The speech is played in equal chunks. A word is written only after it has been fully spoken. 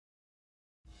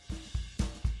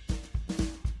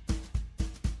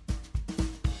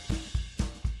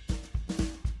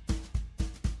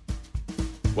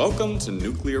Welcome to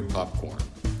Nuclear Popcorn.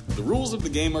 The rules of the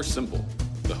game are simple.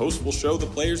 The host will show the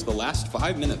players the last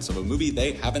 5 minutes of a movie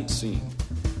they haven't seen.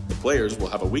 The players will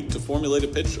have a week to formulate a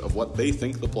pitch of what they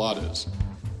think the plot is.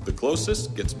 The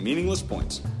closest gets meaningless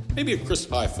points, maybe a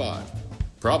crisp high five.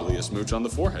 Probably a smooch on the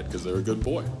forehead because they're a good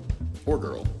boy. Or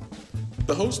girl.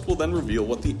 The host will then reveal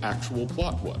what the actual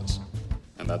plot was.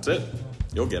 And that's it.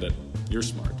 You'll get it. You're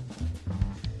smart.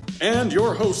 And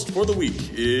your host for the week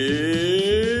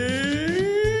is...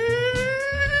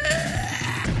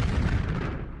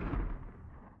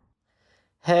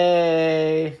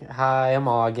 Hey. Hi, I'm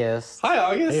August. Hi,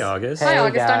 August. Hey, August. Hi,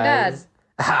 August, I'm Dad.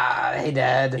 Hey,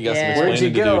 Dad. You got some Where'd you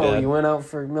explaining to do, go? Dad. You went out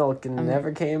for milk and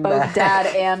never came Both back.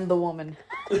 Dad and the woman.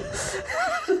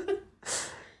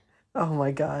 Oh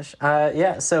my gosh.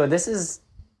 So this is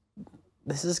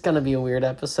gonna be a weird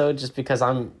episode just because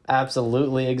I'm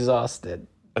absolutely exhausted.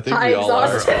 I think we all are.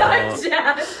 I'm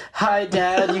Dad. Hi,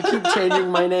 Dad. You keep changing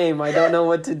my name. I don't know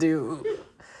what to do.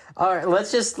 All right,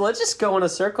 let's just go in a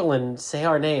circle and say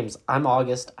our names. I'm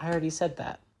August. I already said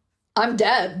that. I'm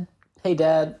Dad. Hey,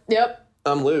 Dad. Yep.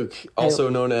 I'm Luke, also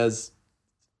known as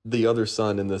the other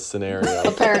son in this scenario.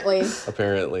 Apparently.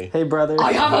 Apparently. Hey, brother.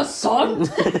 I have a son.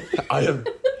 I have.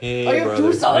 Hey, I have brother.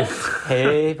 two sons.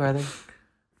 Hey, brother.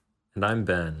 And I'm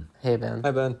Ben. Hey, Ben.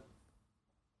 Hi, Ben.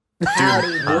 Howdy.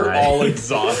 We're Hi. all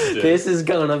exhausted. This is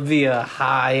gonna be a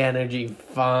high energy,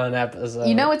 fun episode.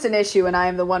 You know it's an issue, and I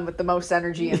am the one with the most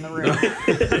energy in the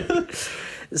room.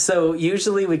 So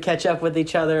usually we catch up with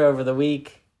each other over the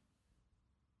week.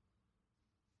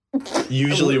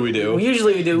 Usually we do.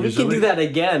 Usually we do. We Usually. can do that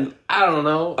again. I don't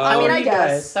know. I mean, How are I you guess.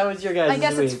 guys? How was your guys' I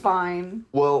guess week? it's fine.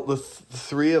 Well, the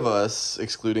three of us,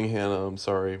 excluding Hannah, I'm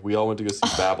sorry, we all went to go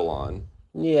see Babylon,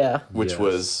 Yeah. which Yes.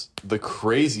 was the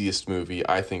craziest movie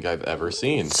I think I've ever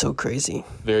seen. So crazy.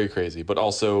 Very crazy. But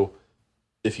also,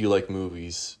 if you like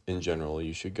movies in general,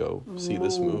 you should go see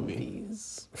this movie.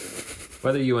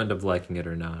 Whether you end up liking it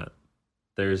or not,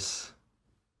 there's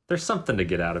something to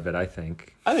get out of it, I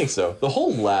think. I think so. The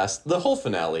whole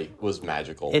finale was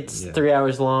magical. It's Yeah. 3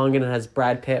 hours long and it has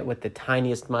Brad Pitt with the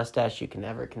tiniest mustache you can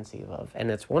ever conceive of.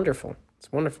 And it's wonderful. It's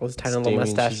wonderful. His tiny little Damien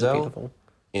mustache is Chazelle. beautiful.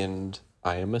 And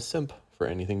I am a simp for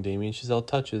anything Damien Chazelle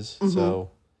touches. So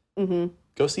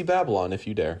go see Babylon if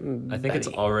you dare. I think it's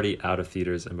already out of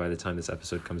theaters, and by the time this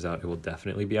episode comes out, it will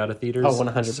definitely be out of theaters. Oh,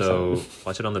 100%. So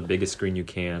watch it on the biggest screen you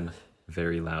can,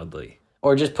 very loudly.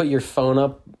 Or just put your phone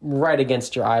up right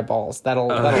against your eyeballs. That'll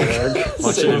work.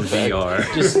 Watch it in VR.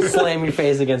 Just slam your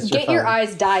face against your Get phone. your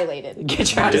eyes dilated.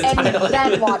 Get your eyes And dilated.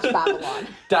 then watch Babylon.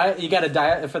 You got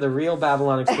to for the real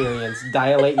Babylon experience.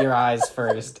 Dilate your eyes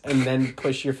first, and then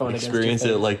push your phone Experience against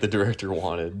your it face. like the director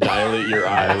wanted. Dilate your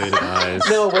Dilated eyes. eyes.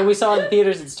 No, when we saw it in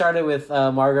theaters, it started with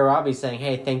Margot Robbie saying,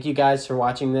 "Hey, thank you guys for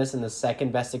watching this, and the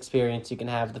second best experience you can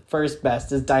have. The first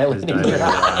best is dilating Dilated your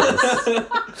eyes." eyes.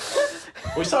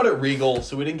 We saw it at Regal,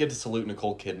 so we didn't get to salute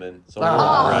Nicole Kidman. So Oh.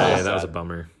 Right, that was a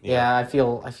bummer. Yeah, I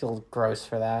feel gross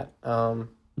for that.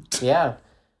 Yeah,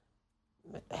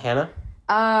 Hannah.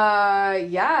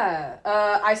 Yeah.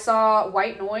 I saw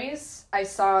White Noise. I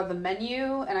saw The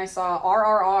Menu, and I saw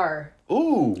RRR.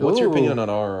 Ooh, what's your Ooh. opinion on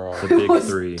RRR? The big was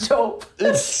three. Dope.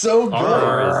 It's so good.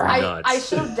 RRR is nuts. I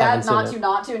showed Haven't Dad seen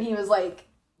not to, and he was like,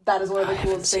 "That is one of the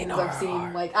coolest seen things I've RRR.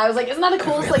 seen." Like, I was like, "Isn't that the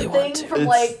coolest really like want thing to. from It's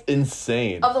like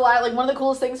insane. of the like one of the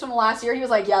coolest things from last year?" He was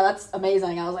like, "Yeah, that's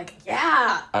amazing." I was like,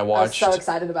 "Yeah." I watched was so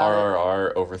excited about it.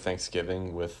 RRR over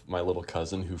Thanksgiving with my little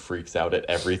cousin who freaks out at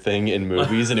everything in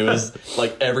movies, and it was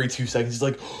like every 2 seconds he's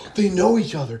like, "They know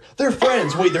each other. They're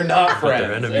friends. Wait, they're not But friends."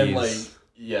 they're And enemies. like,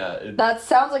 yeah, That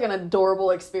sounds like an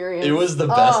adorable experience. it was the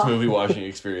best Oh. movie watching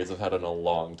experience I've had in a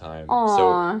long time. Aw.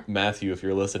 So Matthew, if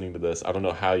you're listening to this, I don't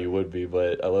know how you would be,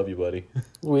 but I love you, buddy.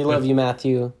 We love you,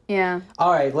 Matthew. Yeah.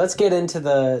 All right, let's get into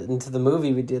the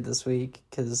movie we did this week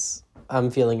because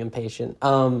I'm feeling impatient.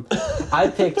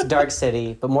 I picked Dark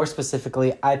City, but more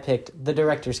specifically, I picked the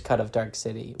director's cut of Dark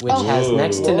City, which has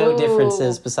next to no Ooh.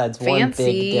 differences besides one Fancy.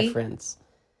 big difference.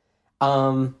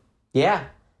 Yeah.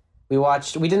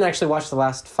 We didn't actually watch the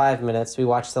last 5 minutes. We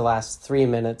watched the last 3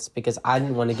 minutes because I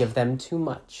didn't want to give them too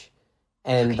much.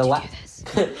 And the last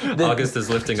August is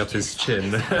lifting up his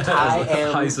chin. I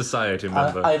am- High society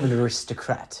member. I'm an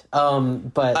aristocrat.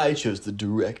 But I chose the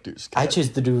director's cut. I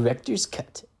chose the director's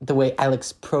cut, the way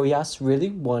Alex Proyas really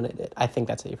wanted it. I think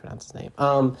that's how you pronounce his name.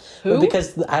 Who?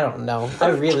 Because I don't know. I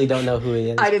really don't know who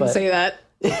he is. I didn't but, say that.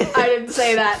 I didn't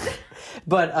say that.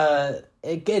 But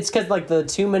it's because like the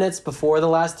 2 minutes before the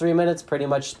last 3 minutes pretty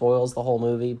much spoils the whole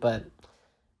movie. But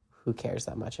who cares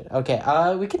that much? Okay.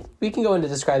 We can go into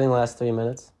describing the last 3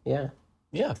 minutes. Yeah.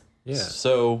 Yeah. Yeah.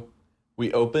 So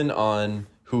we open on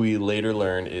who we later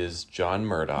learn is John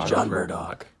Murdoch. John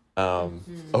Murdoch.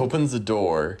 Opens the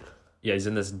door. Yeah, he's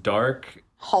in this dark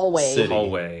Hallway. City.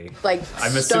 hallway. Like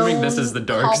I'm assuming this is the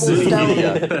Dark City.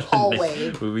 cobblestone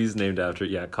hallway. Movie's named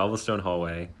after, cobblestone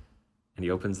hallway. And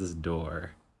he opens this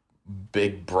door.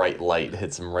 Big bright light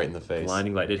hits him right in the face.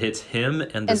 Blinding light. It hits him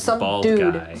and And this some bald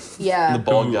dude. guy. Yeah. The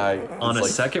bald guy. On a it's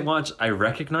like, second watch, I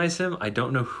recognize him. I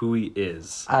don't know who he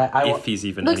is. I if he's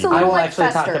even Looks a anywhere. I little will like actually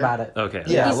talk Fester. about it. Okay.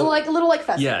 Yeah. He's like a little like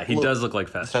Fester. Yeah, he does look like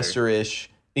Fester. Fester-ish.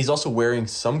 He's also wearing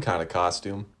some kind of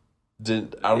costume. I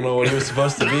don't know what he was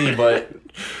supposed to be, but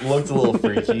looked a little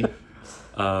freaky.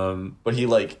 But he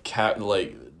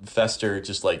Fester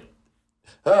just like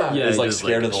is he like just,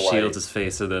 scared of the light. shields his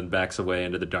face and then backs away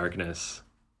into the darkness.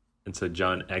 And so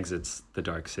John exits the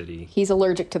Dark City. He's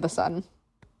allergic to the sun.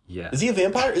 Is Yeah. he a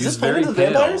vampire? Is He's this Planet of the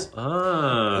pale. Vampires?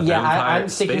 Ah, Yeah, vampire- I'm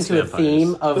sticking space to a vampires.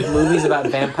 theme of movies about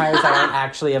vampires that aren't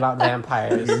actually about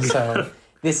vampires. So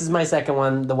this is my second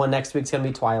one. The one next week's gonna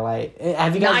be Twilight.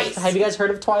 Have you guys Nice. heard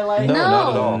of Twilight? No,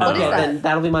 not at all. What is Okay, that? then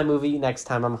that'll be my movie next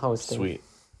time I'm hosting. Sweet.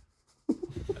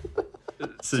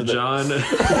 So John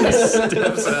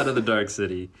steps out of the Dark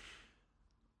City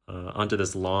onto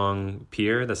this long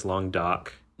pier, this long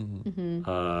dock,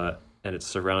 and it's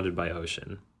surrounded by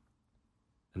ocean.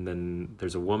 And then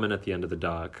there's a woman at the end of the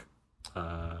dock.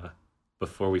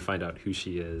 Before we find out who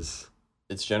she is,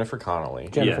 It's Jennifer Connelly.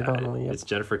 Jennifer Connelly, yep. It's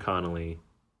Jennifer Connelly.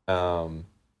 And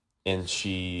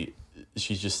she's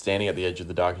just standing at the edge of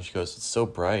the dock and she goes, "It's so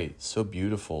bright, so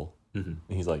beautiful." And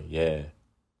he's like, "Yeah."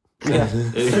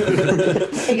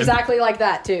 Exactly like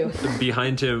that too.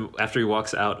 Behind him, after he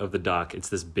walks out of the dock, it's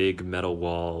this big metal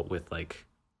wall with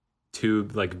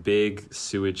big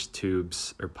sewage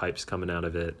tubes or pipes coming out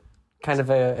of it. Kind of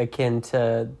akin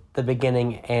to the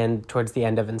beginning and towards the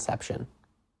end of Inception.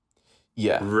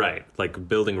 Yeah. Right, like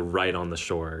building right on the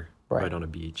shore, Right. right on a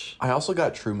beach. I also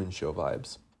got Truman Show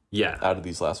vibes Yeah, out of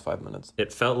these last 5 minutes.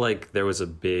 it felt like there was a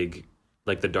big,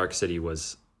 like the Dark City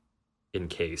was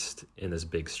encased in this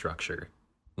big structure.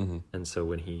 And so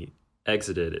when he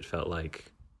exited, it felt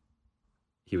like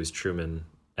he was Truman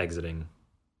exiting.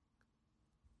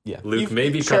 Yeah. Luke, You've-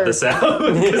 maybe Sure. cut this out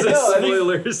because No, I it's think-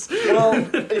 spoilers. Well,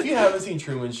 if you haven't seen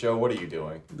Truman Show, what are you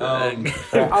doing? Oh,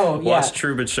 yeah. Watch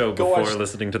Truman Show Go before watch-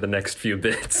 listening to the next few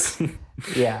bits.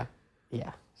 Yeah.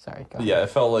 Sorry. Go ahead. Yeah, it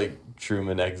felt like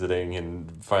Truman exiting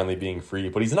and finally being free,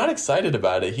 but he's not excited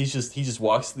about it. He just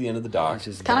walks to the end of the dock,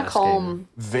 Kind of calm.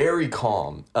 very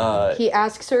calm. He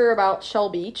asks her about Shell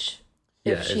Beach.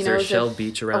 Yeah, If she is there knows Shell if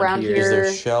Beach around here? Is there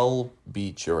here- Shell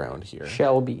Beach around here?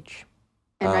 Shell Beach.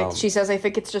 And she says, I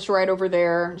think it's just right over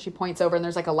there. And she points over and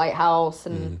there's like a lighthouse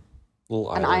and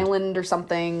Little an island or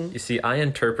something. You see, I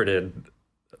interpreted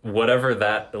whatever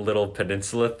that little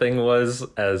peninsula thing was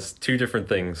as two different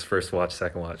things. First watch,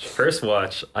 second watch. First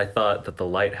watch, I thought that the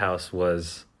lighthouse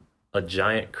was a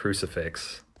giant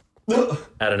crucifix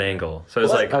at an angle. So I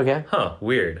was like, Okay. huh,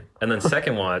 weird. And then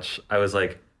second watch, I was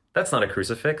like, that's not a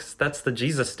crucifix. That's the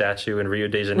Jesus statue in Rio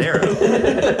de Janeiro.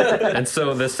 And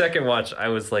so the second watch, I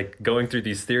was like going through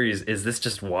these theories. Is this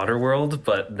just Waterworld,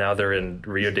 but now they're in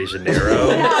Rio de Janeiro?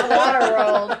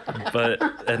 Waterworld.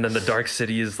 And then the Dark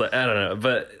City is like, I don't know.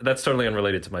 But that's totally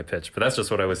unrelated to my pitch. But that's just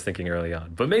what I was thinking early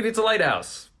on. But maybe it's a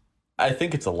lighthouse. I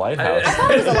think it's a lighthouse.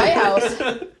 It was a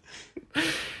lighthouse.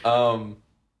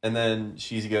 And then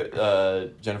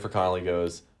Jennifer Connelly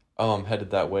goes, "Oh, I'm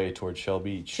headed that way towards Shell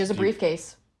Beach." She has a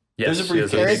briefcase. Yes, There's a she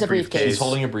has briefcase. There is big a briefcase. She's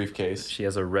holding a briefcase. She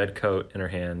has a red coat in her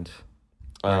hand.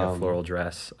 A floral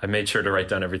dress. I made sure to write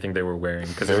down everything they were wearing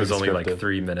because it Very was only like descriptive.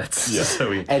 3 minutes. Yeah. So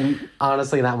we, And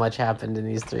honestly, not much happened in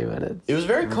these 3 minutes. It was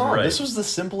very calm. Right. This was the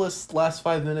simplest last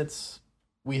 5 minutes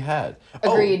we had.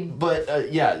 Agreed. Oh,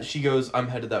 but yeah, she goes, "I'm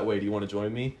headed that way. Do you want to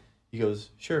join me?" He goes,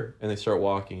 "Sure." And they start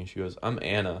walking. And she goes, "I'm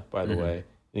Anna, by the way."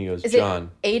 And he goes, Is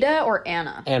 "John." it Ada or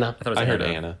Anna? Anna. I thought it was I heard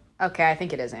Anna. Anna. Okay, I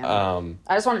think it is Anna.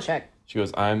 I just want to check. She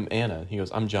goes, "I'm Anna." He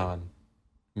goes, "I'm John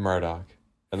Murdoch."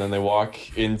 And then they walk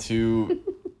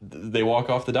they walk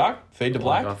off the dock, fade to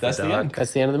black. off the That's the dock. end.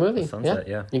 That's the end of the movie. Sunset,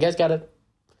 yeah. You guys got it.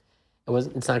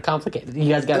 It's not complicated. You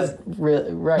guys got it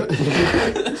right.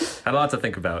 Had a lot to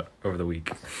think about over the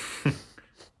week.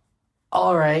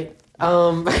 All right.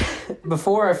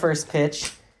 Before our first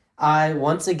pitch, I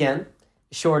once again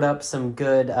shored up some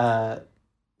good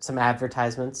some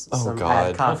advertisements, some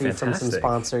God. ad copy from some fantastic.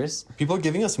 sponsors. People are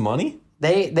giving us money?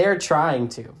 They're trying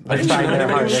to. They're trying their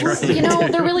hardest. You know,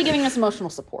 they're really giving us emotional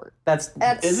support. That's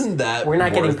Isn't that we're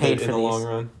not getting worth paid it for in the these. long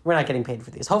run? We're not getting paid for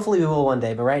these. Hopefully we will one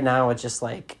day, but right now it's just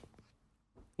like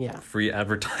yeah. Free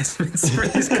advertisements for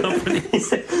these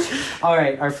companies. All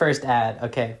right, our first ad.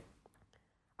 Okay.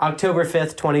 October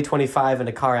 5th, 2025 in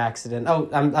a car accident.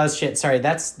 Oh, shit. Sorry.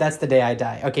 That's the day I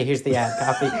die. Okay, here's the ad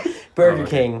copy. Burger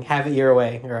King, have it your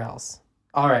way or else.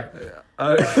 All right.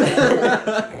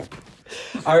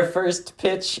 Our first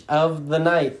pitch of the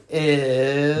night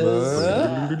is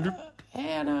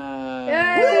Hannah.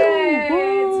 Yay!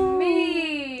 It's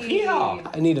me.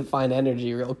 I need to find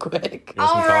energy real quick.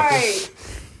 All right.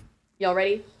 Y'all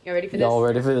ready? Y'all ready for this? Y'all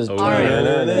ready for this? Oh,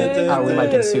 Oh, we might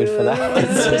get sued for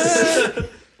that.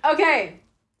 Okay,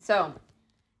 so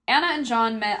Anna and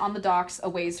John met on the docks a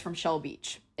ways from Shell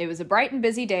Beach. It was a bright and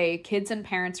busy day, kids and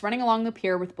parents running along the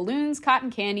pier with balloons,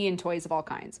 cotton candy, and toys of all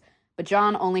kinds. But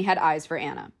John only had eyes for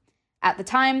Anna. At the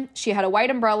time, she had a white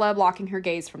umbrella blocking her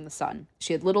gaze from the sun.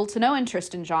 She had little to no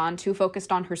interest in John, too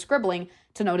focused on her scribbling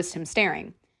to notice him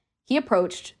staring. He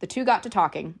approached, the two got to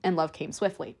talking, and love came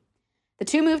swiftly. The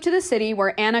two moved to the city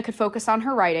where Anna could focus on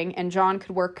her writing and John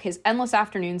could work his endless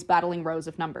afternoons battling rows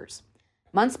of numbers.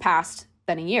 Months passed,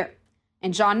 then a year.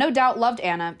 And John no doubt loved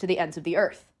Anna to the ends of the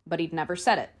earth, but he'd never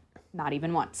said it, not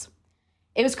even once.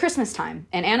 It was Christmas time,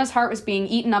 and Anna's heart was being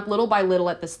eaten up little by little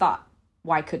at this thought.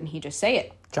 Why couldn't he just say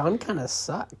it? John kind of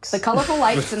sucks. The colorful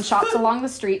lights and shops along the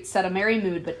street set a merry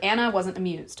mood, but Anna wasn't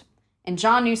amused. And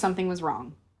John knew something was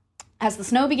wrong. As the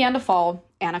snow began to fall,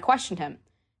 Anna questioned him.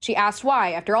 She asked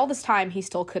why, after all this time, he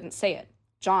still couldn't say it.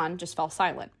 John just fell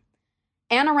silent.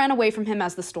 Anna ran away from him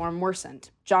as the storm worsened.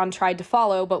 John tried to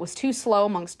follow, but was too slow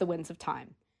amongst the winds of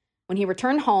time. When he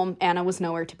returned home, Anna was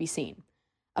nowhere to be seen.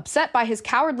 Upset by his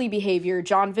cowardly behavior,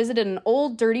 John visited an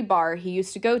old, dirty bar he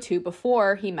used to go to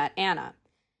before he met Anna.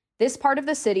 This part of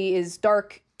the city is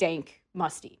dark, dank,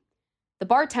 musty. The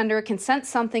bartender can sense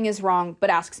something is wrong, but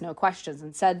asks no questions,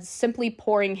 instead simply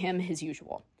pouring him his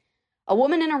usual. A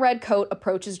woman in a red coat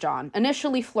approaches John,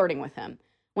 initially flirting with him.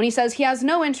 When he says he has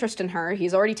no interest in her,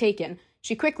 he's already taken,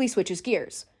 she quickly switches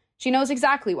gears. She knows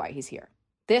exactly why he's here.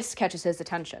 This catches his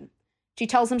attention. She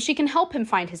tells him she can help him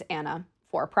find his Anna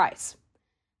for a price.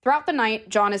 Throughout the night,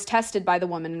 John is tested by the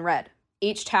woman in red,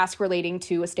 each task relating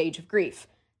to a stage of grief: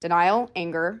 denial,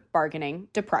 anger, bargaining,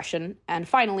 depression, and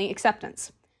finally,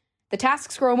 acceptance. The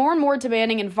tasks grow more and more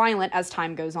demanding and violent as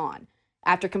time goes on.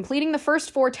 After completing the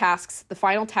first 4 tasks, the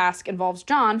final task involves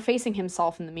John facing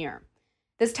himself in the mirror.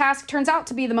 This task turns out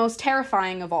to be the most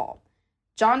terrifying of all.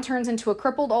 John turns into a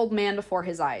crippled old man before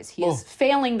his eyes. He is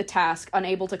failing the task,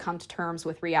 unable to come to terms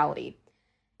with reality.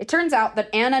 It turns out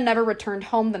that Anna never returned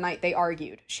home the night they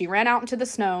argued. She ran out into the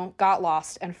snow, got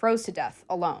lost, and froze to death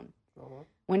alone.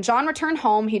 When John returned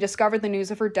home, he discovered the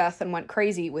news of her death and went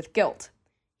crazy with guilt.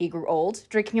 He grew old,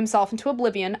 drinking himself into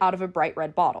oblivion out of a bright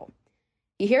red bottle.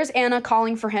 He hears Anna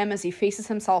calling for him as he faces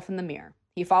himself in the mirror.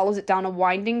 He follows it down a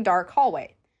winding, dark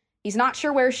hallway. He's not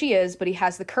sure where she is, but he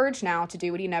has the courage now to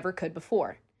do what he never could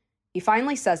before. He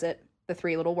finally says it, the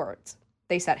 3 little words.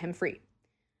 They set him free.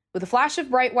 With a flash of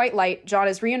bright white light, John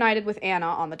is reunited with Anna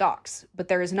on the docks, but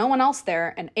there is no one else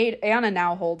there, and Anna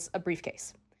now holds a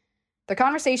briefcase. Their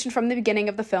conversation from the beginning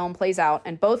of the film plays out,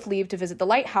 and both leave to visit the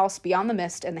lighthouse beyond the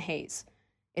mist and the haze.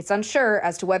 It's unsure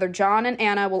as to whether John and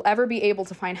Anna will ever be able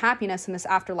to find happiness in this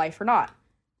afterlife or not,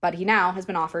 but he now has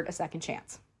been offered a second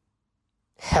chance.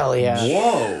 Hell yeah.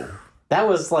 Whoa. That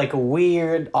was like a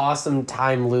weird, awesome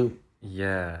time loop.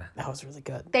 Yeah. That was really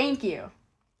good. Thank you.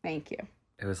 Thank you.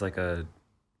 It was like a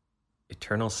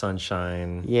Eternal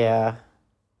Sunshine. Yeah.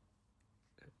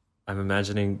 I'm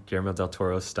imagining Guillermo del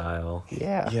Toro style.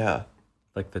 Yeah. Yeah.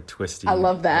 Like the twisty, I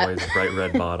love that. always bright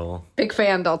red bottle. Big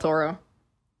fan, Del Toro.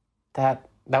 That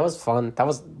was fun. That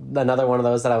was another one of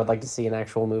those that I would like to see an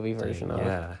actual movie version of.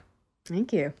 Yeah.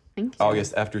 Thank you. Thank you.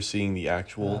 August, after seeing the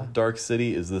actual Dark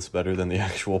City, is this better than the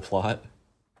actual plot?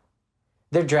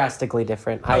 They're drastically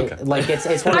different. Okay. It's one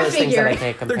of I those things that I figured.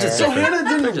 can't compare. They're just So different. Hannah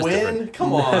didn't just win? different.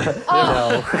 Come on.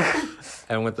 No.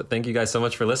 And thank you guys so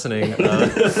much for listening.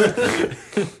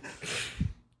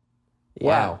 Yeah.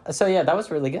 Wow. So yeah, that was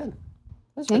really good.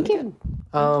 That was Thank really you.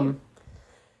 good.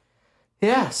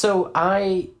 Yeah, so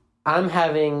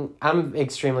I'm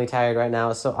extremely tired right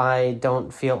now, so I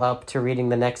don't feel up to reading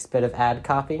the next bit of ad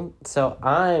copy. So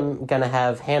I'm gonna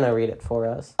have Hannah read it for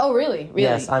us. Oh, really? Really?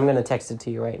 Yes, I'm gonna text it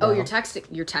to you right now. Oh, you're texting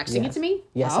it Yes. to me?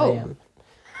 Yes, Oh. I am.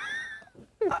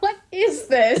 What is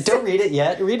this? Don't read it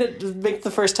yet. Read it. Just make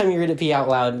the first time you read it be out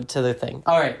loud to the thing.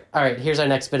 All right. Here's our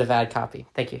next bit of ad copy.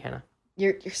 Thank you, Hannah.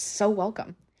 You're so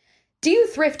welcome. Do you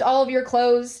thrift all of your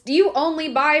clothes? Do you only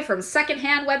buy from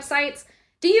secondhand websites?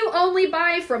 Do you only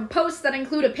buy from posts that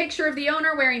include a picture of the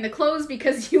owner wearing the clothes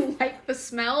because you like the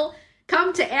smell?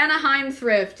 Come to Anaheim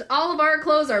Thrift. All of our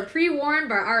clothes are pre-worn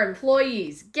by our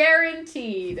employees.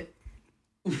 Guaranteed.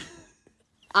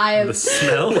 I have The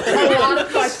smell? a lot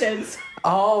of questions.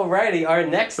 Alrighty, our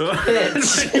next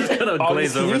pitch. Gonna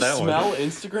glaze Can over you that smell one.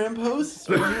 Instagram posts?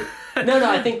 No,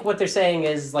 I think what they're saying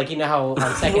is, like, you know how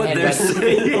on secondhand they're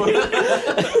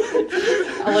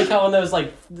I like how on those,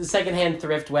 like, the secondhand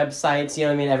thrift websites, you know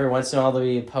what I mean, every once in a while there'll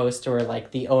be a post where,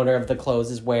 like, the owner of the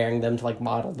clothes is wearing them to, like,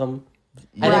 model them.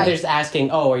 I think they're just asking,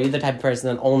 are you the type of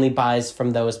person that only buys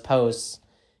from those posts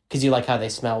because you like how they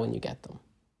smell when you get them?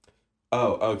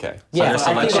 Oh, okay. Yeah, Their I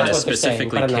think selection that's is what they're saying,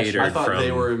 specifically but I'm not sure. catered I thought from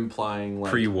they were implying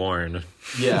like pre-worn.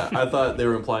 Yeah, I thought they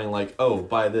were implying like, oh,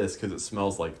 buy this because it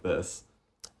smells like this.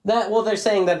 They're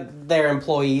saying that their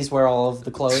employees wear all of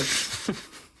the clothes.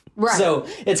 Right. So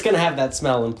it's going to have that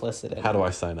smell implicit in it. How do I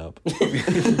sign up?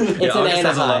 It's Yeah, an August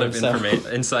has a lot Anaheim, of so-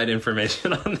 inside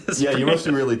information on this. Yeah, you must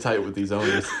be really tight with these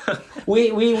owners.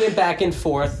 We went back and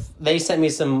forth. They sent me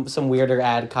some weirder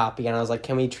ad copy, and I was like,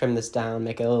 can we trim this down,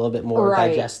 make it a little bit more Right,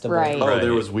 digestible? right. Oh, Right.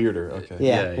 there was weirder. Okay.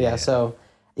 Yeah. So,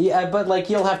 but like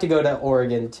you'll have to go to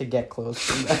Oregon to get clothes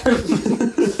from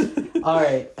them. All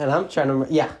right, and I'm trying to.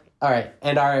 Yeah. All right,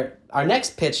 and our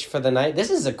next pitch for the night.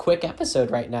 This is a quick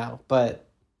episode right now, but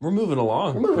We're moving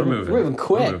along. we're moving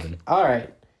quick. We're moving. All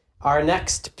right, our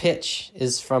next pitch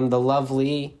is from the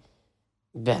lovely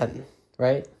Ben.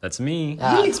 Right? That's me.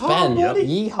 It's Ben. buddy.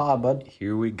 Yeehaw, bud.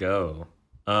 Here we go.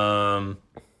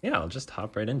 Yeah, I'll just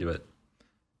hop right into it.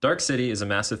 Dark City is a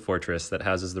massive fortress that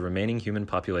houses the remaining human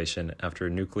population after a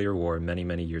nuclear war many,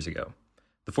 many years ago.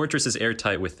 The fortress is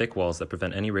airtight with thick walls that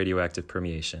prevent any radioactive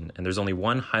permeation, and there's only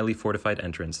one highly fortified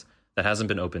entrance that hasn't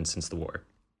been opened since the war.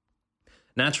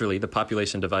 Naturally, the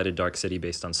population divided Dark City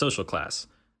based on social class.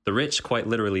 The rich quite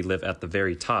literally live at the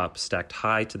very top, stacked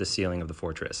high to the ceiling of the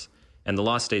fortress, and the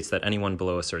law states that anyone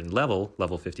below a certain level,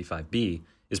 level 55B,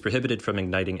 is prohibited from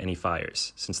igniting any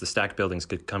fires, since the stacked buildings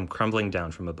could come crumbling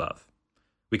down from above.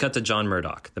 We cut to John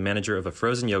Murdoch, the manager of a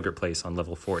frozen yogurt place on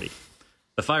level 40.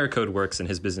 The fire code works in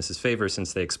his business's favor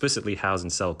since they explicitly house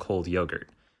and sell cold yogurt.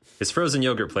 His frozen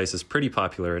yogurt place is pretty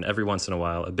popular, and every once in a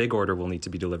while, a big order will need to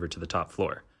be delivered to the top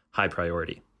floor. High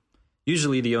priority.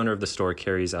 Usually, the owner of the store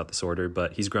carries out this order,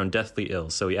 but he's grown deathly ill,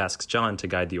 so he asks John to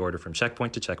guide the order from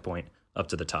checkpoint to checkpoint up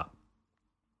to the top.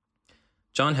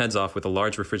 John heads off with a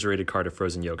large refrigerated cart of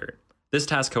frozen yogurt. This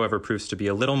task, however, proves to be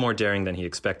a little more daring than he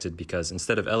expected because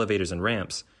instead of elevators and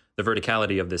ramps, the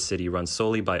verticality of this city runs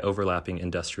solely by overlapping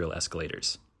industrial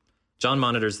escalators. John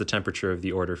monitors the temperature of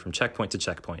the order from checkpoint to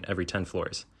checkpoint every 10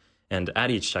 floors, and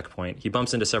at each checkpoint, he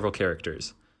bumps into several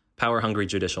characters: power-hungry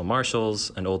judicial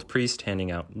marshals, an old priest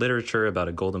handing out literature about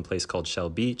a golden place called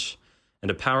Shell Beach,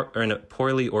 and a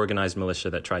poorly organized militia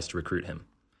that tries to recruit him.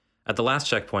 At the last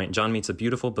checkpoint, John meets a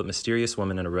beautiful but mysterious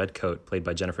woman in a red coat played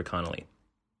by Jennifer Connelly.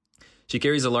 She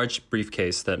carries a large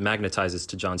briefcase that magnetizes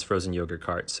to John's frozen yogurt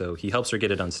cart, so he helps her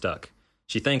get it unstuck.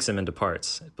 She thanks him and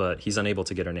departs, but he's unable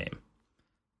to get her name.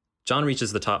 John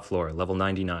reaches the top floor, level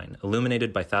 99,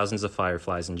 illuminated by thousands of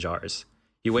fireflies and jars.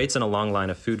 He waits in a long line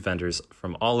of food vendors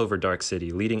from all over Dark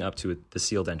City leading up to the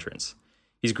sealed entrance.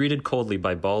 He's greeted coldly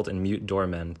by bald and mute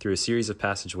doormen through a series of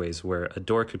passageways where a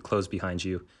door could close behind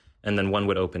you and then one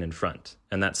would open in front.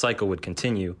 And that cycle would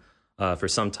continue for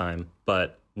some time,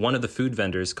 but one of the food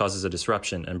vendors causes a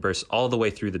disruption and bursts all the way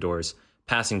through the doors,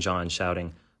 passing John,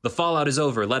 shouting, "The fallout is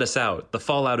over, let us out! The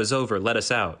fallout is over, let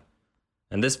us out!"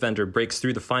 And this vendor breaks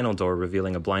through the final door,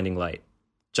 revealing a blinding light.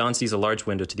 John sees a large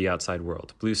window to the outside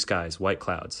world, blue skies, white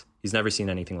clouds. He's never seen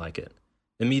anything like it.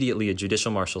 Immediately, a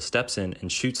judicial marshal steps in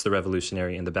and shoots the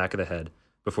revolutionary in the back of the head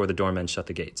before the doormen shut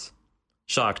the gates.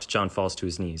 Shocked, John falls to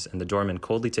his knees, and the doormen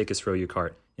coldly take his froyo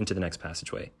cart into the next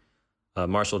passageway.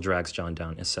 Marshal drags John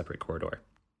down a separate corridor.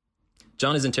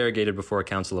 John is interrogated before a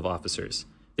council of officers.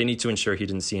 They need to ensure he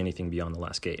didn't see anything beyond the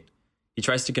last gate. He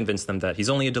tries to convince them that he's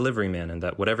only a delivery man and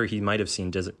that whatever he might have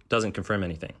seen doesn't confirm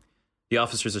anything. The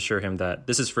officers assure him that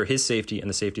this is for his safety and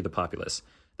the safety of the populace,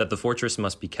 that the fortress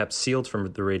must be kept sealed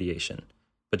from the radiation.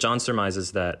 But John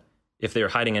surmises that if they are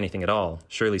hiding anything at all,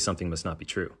 surely something must not be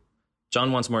true.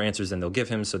 John wants more answers than they'll give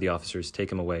him, so the officers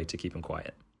take him away to keep him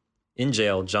quiet. In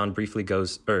jail, John briefly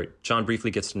gets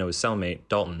to know his cellmate,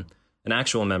 Dalton, an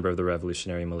actual member of the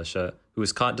revolutionary militia, who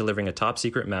was caught delivering a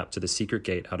top-secret map to the secret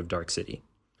gate out of Dark City.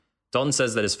 Dalton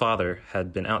says that his father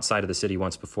had been outside of the city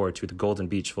once before to the golden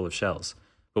beach full of shells,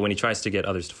 but when he tries to get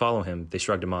others to follow him, they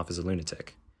shrugged him off as a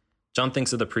lunatic. John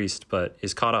thinks of the priest, but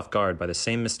is caught off guard by the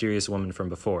same mysterious woman from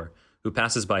before, who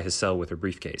passes by his cell with her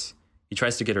briefcase. He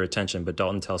tries to get her attention, but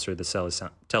Dalton tells him that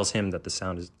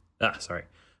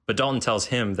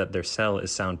their cell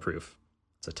is soundproof.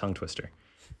 It's a tongue twister.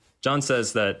 John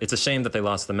says that it's a shame that they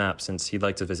lost the map since he'd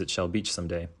like to visit Shell Beach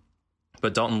someday.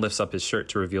 But Dalton lifts up his shirt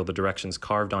to reveal the directions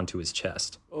carved onto his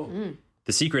chest. The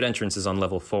secret entrance is on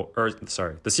level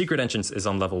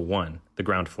 1, the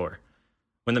ground floor.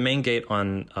 When the main gate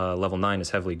on level 9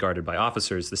 is heavily guarded by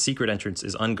officers, the secret entrance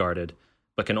is unguarded,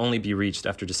 but can only be reached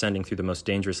after descending through the most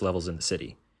dangerous levels in the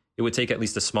city. It would take at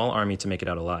least a small army to make it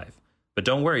out alive. But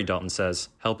don't worry, Dalton says,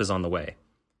 help is on the way.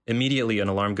 Immediately, an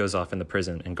alarm goes off in the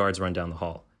prison, and guards run down the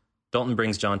hall. Dalton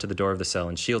brings John to the door of the cell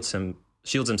and shields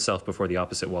himself before the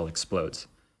opposite wall explodes.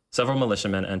 Several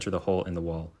militiamen enter the hole in the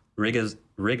wall, rig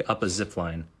up a zip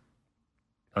line.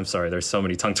 I'm sorry, there's so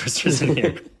many tongue twisters in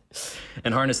here.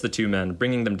 And harness the two men,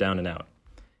 bringing them down and out.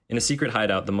 In a secret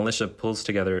hideout, the militia pulls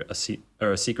together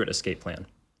a secret escape plan.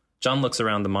 John looks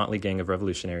around the motley gang of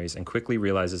revolutionaries and quickly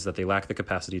realizes that they lack the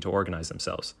capacity to organize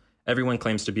themselves. Everyone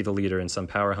claims to be the leader in some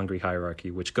power-hungry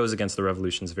hierarchy, which goes against the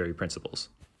revolution's very principles.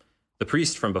 The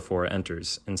priest from before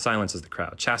enters and silences the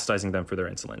crowd, chastising them for their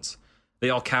insolence. They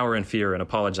all cower in fear and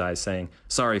apologize, saying,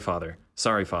 "Sorry, Father.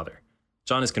 Sorry, Father."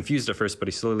 John is confused at first, but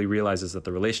he slowly realizes that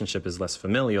the relationship is less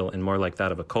familial and more like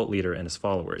that of a cult leader and his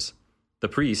followers. The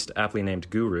priest, aptly named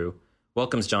Guru,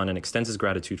 welcomes John and extends his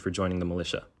gratitude for joining the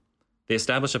militia. They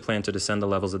establish a plan to descend the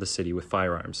levels of the city with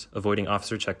firearms, avoiding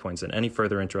officer checkpoints and any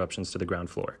further interruptions to the ground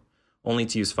floor, only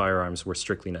to use firearms where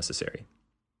strictly necessary.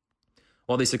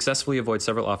 While they successfully avoid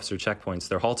several officer checkpoints,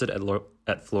 they're halted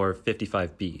at floor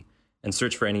 55B and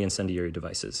search for any incendiary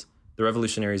devices. The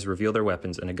revolutionaries reveal their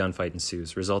weapons and a gunfight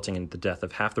ensues, resulting in the death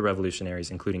of half the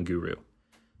revolutionaries, including Guru.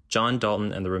 John,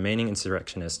 Dalton, and the remaining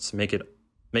insurrectionists make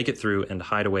it through and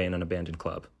hide away in an abandoned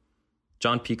club.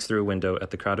 John peeks through a window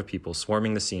at the crowd of people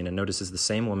swarming the scene and notices the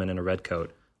same woman in a red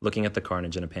coat looking at the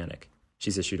carnage in a panic.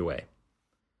 She's issued away.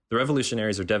 The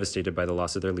revolutionaries are devastated by the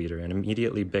loss of their leader and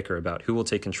immediately bicker about who will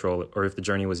take control or if the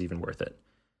journey was even worth it.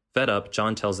 Fed up,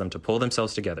 John tells them to pull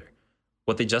themselves together.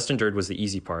 What they just endured was the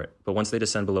easy part, but once they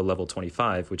descend below level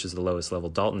 25, which is the lowest level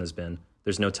Dalton has been,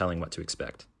 there's no telling what to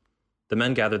expect. The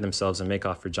men gather themselves and make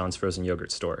off for John's frozen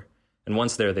yogurt store. And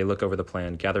once there, they look over the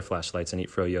plan, gather flashlights, and eat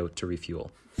froyo to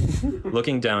refuel.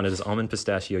 Looking down at his almond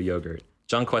pistachio yogurt,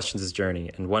 John questions his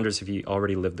journey and wonders if he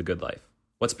already lived the good life.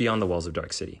 What's beyond the walls of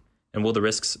Dark City? And will the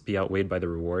risks be outweighed by the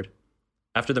reward?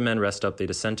 After the men rest up, they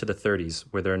descend to the 30s,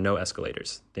 where there are no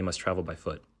escalators. They must travel by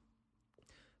foot.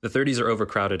 The 30s are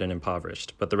overcrowded and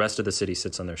impoverished, but the rest of the city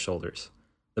sits on their shoulders.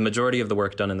 The majority of the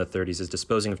work done in the 30s is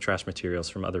disposing of trash materials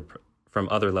from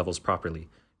other levels properly,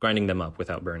 grinding them up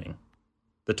without burning.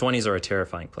 The 20s are a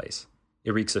terrifying place.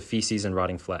 It reeks of feces and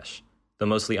rotting flesh. Though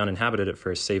mostly uninhabited at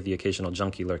first, save the occasional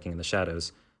junkie lurking in the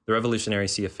shadows, the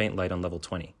revolutionaries see a faint light on level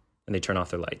 20, and they turn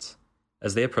off their lights.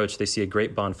 As they approach, they see a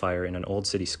great bonfire in an old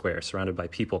city square, surrounded by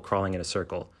people crawling in a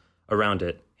circle. Around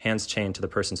it, hands chained to the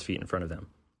person's feet in front of them.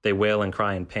 They wail and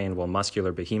cry in pain while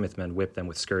muscular behemoth men whip them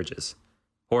with scourges.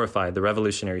 Horrified, the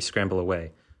revolutionaries scramble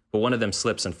away, but one of them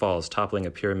slips and falls, toppling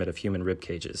a pyramid of human rib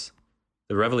cages.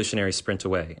 The revolutionaries sprint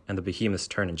away, and the behemoths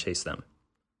turn and chase them.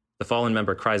 The fallen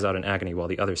member cries out in agony while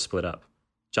the others split up.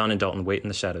 John and Dalton wait in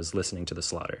the shadows, listening to the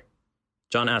slaughter.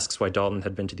 John asks why Dalton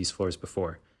had been to these floors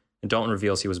before, and Dalton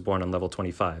reveals he was born on level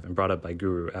 25 and brought up by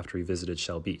Guru after he visited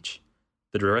Shell Beach.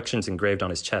 The directions engraved on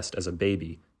his chest as a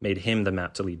baby made him the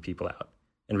map to lead people out,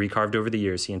 and recarved over the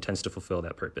years, he intends to fulfill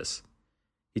that purpose.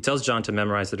 He tells John to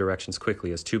memorize the directions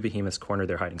quickly as two behemoths corner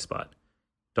their hiding spot.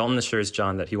 Dalton assures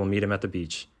John that he will meet him at the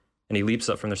beach, and he leaps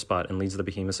up from their spot and leads the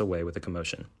behemoths away with a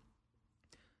commotion.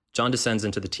 John descends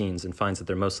into the teens and finds that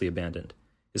they're mostly abandoned.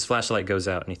 His flashlight goes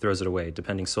out and he throws it away,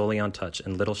 depending solely on touch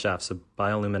and little shafts of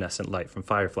bioluminescent light from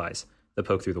fireflies that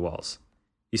poke through the walls.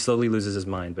 He slowly loses his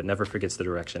mind, but never forgets the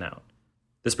direction out.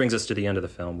 This brings us to the end of the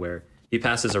film, where he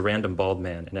passes a random bald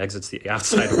man and exits the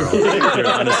outside world through an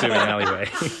unassuming alleyway.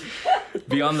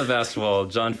 Beyond the vast wall,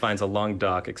 John finds a long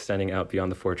dock extending out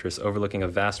beyond the fortress, overlooking a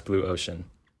vast blue ocean.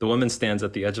 The woman stands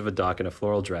at the edge of a dock in a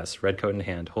floral dress, red coat in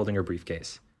hand, holding her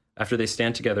briefcase. After they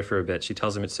stand together for a bit, she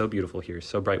tells him it's so beautiful here,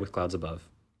 so bright with clouds above.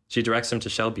 She directs him to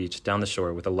Shell Beach, down the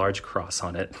shore, with a large cross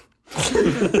on it.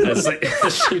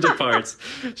 As she departs,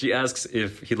 she asks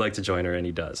if he'd like to join her, and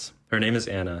he does. Her name is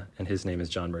Anna, and his name is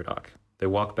John Murdoch. They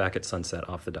walk back at sunset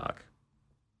off the dock.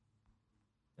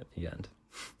 At the end.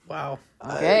 Wow.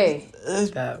 Okay.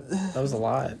 That was a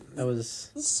lot. That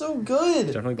was so good.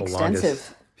 Definitely the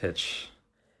longest pitch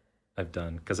I've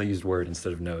done, because I used Word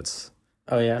instead of notes.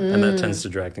 Oh, yeah. And that tends to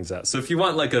drag things out. So if you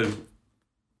want like a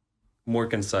more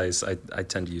concise, I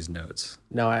tend to use notes.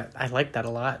 No, I like that a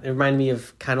lot. It reminded me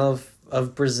of kind of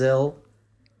Brazil.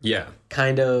 Yeah.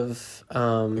 Kind of I got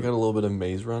a little bit of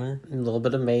Maze Runner. a little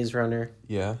bit of Maze Runner.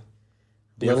 Yeah.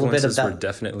 The little bit of influences that. were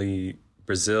definitely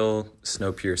Brazil,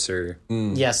 Snowpiercer,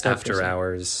 Yes, After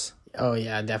Hours, Oh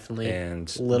yeah, definitely. and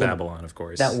Little- Babylon, of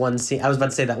course. That one scene. I was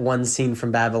about to say that one scene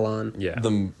from Babylon. Yeah.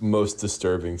 The most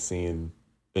disturbing scene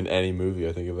in any movie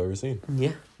I think I've ever seen.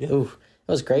 Yeah. Yeah. Ooh.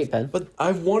 was great, Ben. But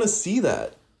I want to see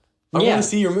that. I Yeah. want to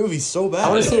see your movie so bad. I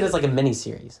want to see it as like a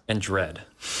mini-series. And Dread.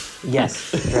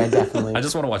 Yes, Dread, definitely. I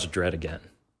just want to watch Dread again.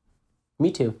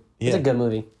 Me too. It's Yeah. a good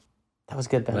movie. That was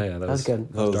good, Ben. Oh, yeah, that was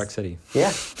good. That was Dark City.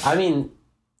 Yeah, I mean,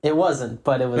 it wasn't,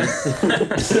 but it was.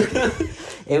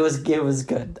 it was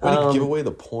good. Way to give away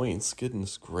the points.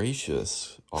 Goodness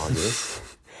gracious, August.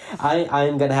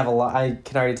 I'm gonna have a lot. I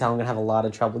can already tell I'm gonna have a lot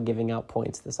of trouble giving out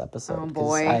points this episode. Oh, 'cause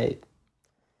boy.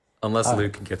 Unless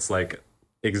Luke gets like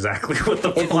exactly what the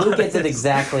If plot Luke gets it is.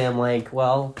 exactly, I'm like,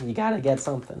 well, you gotta get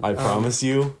something. I promise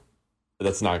you,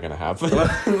 that's not going to happen.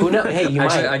 Who knows? Hey, you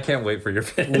Actually, might. I can't wait for your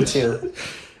pitch. Me too.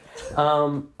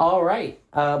 All right.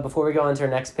 Before we go on to our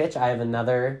next pitch, I have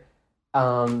another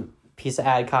piece of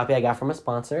ad copy I got from a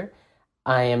sponsor.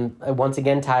 I am once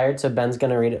again tired, so Ben's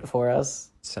gonna read it for us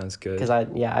Sounds good. because I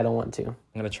don't want to. I'm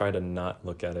gonna try to not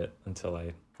look at it until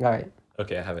I. All right.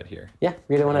 Okay, I have it here. Yeah,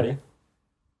 read it whenever. Ready?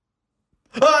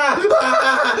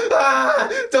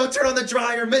 Don't turn on the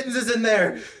dryer. Mittens is in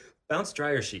there. Bounce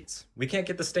dryer sheets. We can't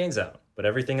get the stains out, but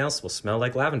everything else will smell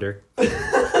like lavender.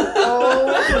 Oh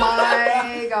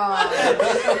my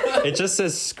god. It just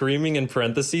says screaming in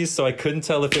parentheses, so I couldn't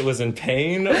tell if it was in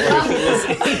pain or if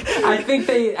it was.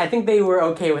 I think they were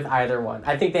okay with either one.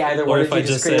 I think they either Or wanted if you I to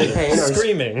just scream in said pain or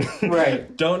screaming.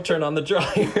 Right. Don't turn on the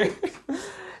dryer.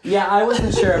 Yeah, I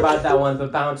wasn't sure about that one,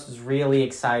 but Bounce was really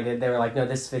excited. They were like, "No,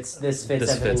 this fits everything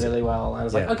fits it. really well." I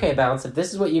was like, Yeah. "Okay, Bounce, if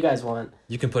this is what you guys want,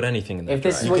 You can put anything in that if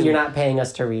this is dryer. what you're not paying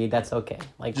us to read, that's okay."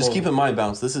 Like, Just we'll- keep in mind,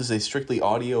 Bounce, this is a strictly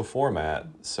audio format,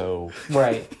 so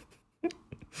right.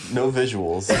 no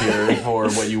visuals here for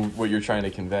what you're trying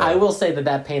to convey. I will say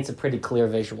that paints a pretty clear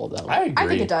visual, though. I agree. I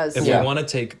think it does. If Yeah. we want to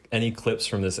take any clips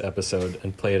from this episode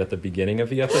and play it at the beginning of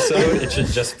the episode, it should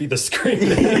just be the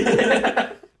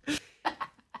screaming.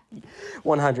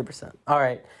 100%. All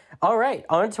right.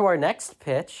 On to our next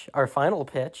pitch, our final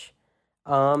pitch,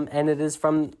 and it is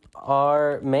from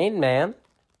our main man,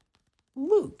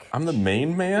 Luke. I'm the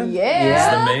main man?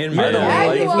 Yeah. The main I man. don't Yeah,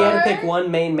 like If you you had to are. pick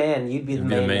one main man, you'd be the Be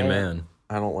main the main man. man.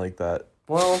 I don't like that.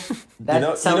 Well, that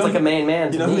You sounds like a main man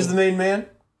to You know me. who's the main man?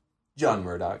 John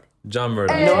Murdoch. John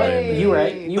Murdoch. Hey. You know what? the main man. You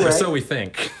right. You right. So we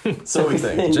think. So we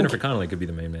think. Jennifer Connelly could be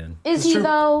the main man. Is he true.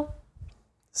 though?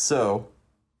 So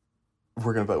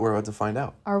we're about to find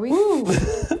out. Are we?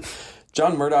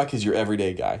 John Murdoch is your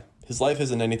everyday guy. His life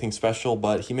isn't anything special,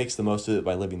 but he makes the most of it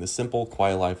by living the simple,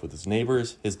 quiet life with his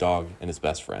neighbors, his dog, and his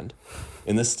best friend.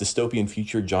 In this dystopian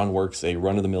future, John works a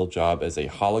run-of-the-mill job as a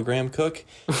hologram cook,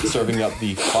 serving up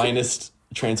the finest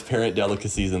transparent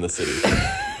delicacies in the city.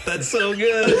 That's so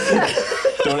good.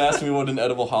 Don't ask me what an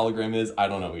edible hologram is. I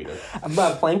don't know either.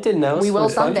 But Plankton knows. We will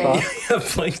from someday.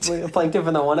 SpongeBob. Plankton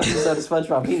from the one episode of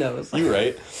SpongeBob, he knows. You're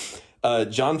right.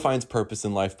 John finds purpose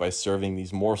in life by serving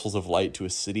these morsels of light to a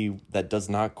city that does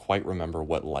not quite remember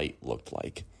what light looked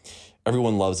like.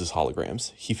 Everyone loves his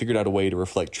holograms. He figured out a way to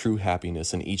reflect true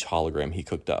happiness in each hologram he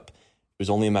cooked up. It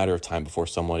was only a matter of time before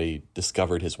somebody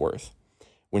discovered his worth.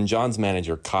 When John's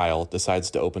manager, Kyle, decides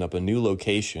to open up a new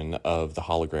location of the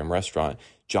hologram restaurant,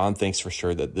 John thinks for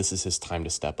sure that this is his time to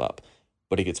step up.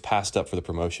 But he gets passed up for the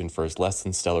promotion for his less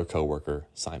than stellar coworker,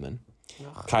 Simon.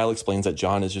 Kyle explains that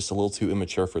John is just a little too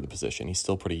immature for the position. He's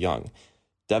still pretty young.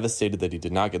 Devastated that he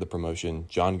did not get the promotion,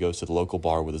 John goes to the local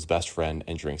bar with his best friend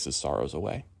and drinks his sorrows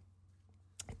away.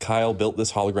 Kyle built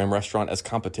this hologram restaurant as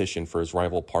competition for his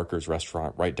rival Parker's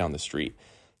restaurant right down the street.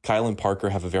 Kyle and Parker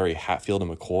have a very Hatfield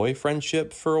and McCoy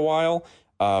friendship for a while,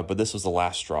 but this was the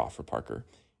last straw for Parker.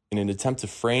 In an attempt to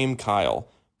frame Kyle,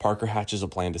 Parker hatches a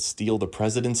plan to steal the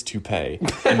president's toupee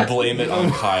and blame it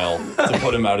on Kyle to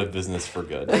put him out of business for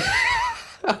good.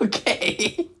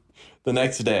 Okay. The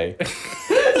next day,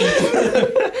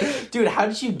 Dude, how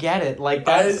did you get it? Like,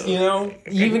 that's, you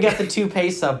even got the toupee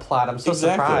subplot. I'm so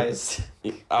Exactly. surprised.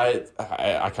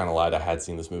 I kind of lied. I had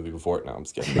seen this movie before. No, I'm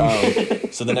just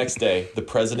kidding. So the next day, the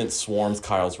president swarms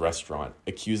Kyle's restaurant,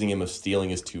 accusing him of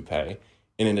stealing his toupee.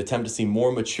 In an attempt to seem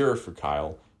more mature for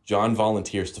Kyle, John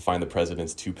volunteers to find the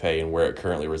president's toupee and where it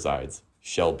currently resides,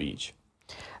 Shell Beach.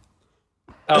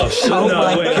 Oh, shit. Oh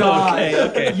my wait. god.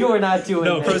 Okay. You are not doing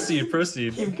No, this.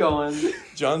 proceed. Keep going.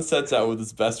 John sets out with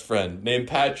his best friend, named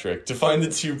Patrick, to find the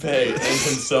toupee and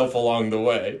himself along the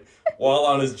way. While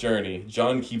on his journey,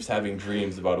 John keeps having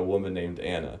dreams about a woman named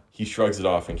Anna. He shrugs it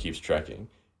off and keeps trekking.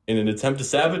 In an attempt to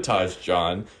sabotage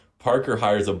John, Parker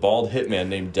hires a bald hitman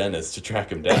named Dennis to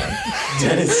track him down.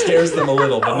 Dennis scares them a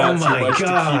little, but not too much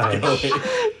to keep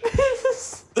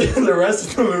going. The rest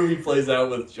of the movie plays out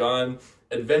with John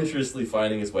adventurously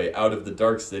finding his way out of the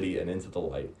dark city and into the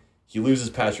light. He loses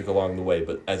Patrick along the way,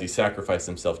 but as he sacrificed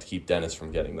himself to keep Dennis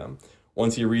from getting them.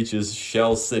 Once he reaches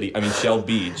Shell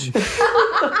Beach,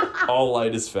 All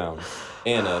light is found.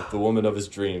 Anna, the woman of his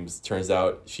dreams, turns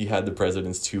out she had the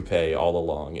president's toupee all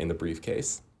along in the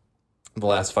briefcase. The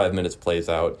last 5 minutes plays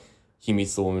out. He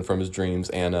meets the woman from his dreams,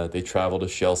 Anna. They travel to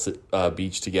Shell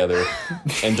Beach together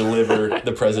and deliver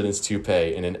the president's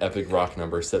toupee in an epic rock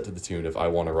number set to the tune of I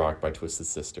Wanna Rock by Twisted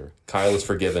Sister. Kyle is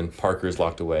forgiven, Parker is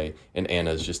locked away, and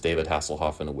Anna is just David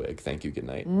Hasselhoff in a wig. Thank you, good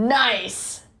night.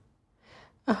 Nice.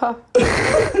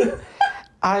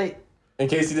 In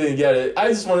case you didn't get it, I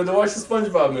just wanted to watch the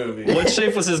SpongeBob movie. What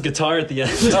shape was his guitar at the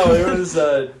end? Oh, it was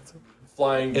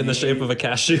flying In the shape of a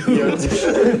cashew.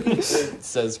 It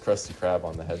says Krusty Krab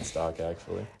on the headstock,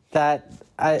 actually.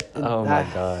 Oh my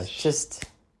gosh. Just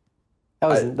that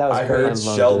was I great. heard I loved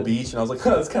Shell it. Beach, and I was like,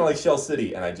 huh, it's kind of like Shell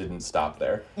City, and I didn't stop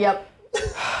there. Yep.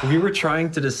 We were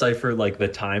trying to decipher like the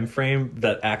time frame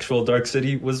that actual Dark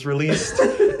City was released,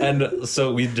 and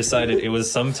so we decided it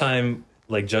was sometime,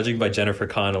 like judging by Jennifer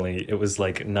Connelly, it was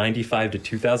like 95 to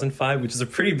 2005, which is a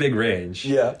pretty big range.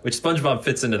 Yeah. Which SpongeBob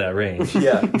fits into that range.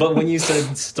 Yeah. But when you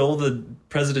said stole the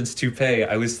president's toupee,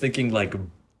 I was thinking like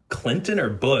Clinton or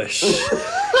Bush,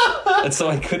 and so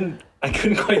I couldn't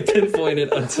quite pinpoint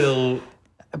it until.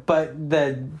 But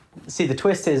the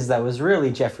twist is that was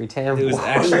really Jeffrey Tambor. It was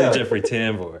actually Jeffrey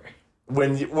Tambor.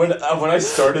 When I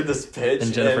started this pitch,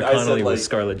 And Jennifer I Connelly said, was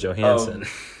Scarlett Johansson.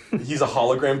 He's a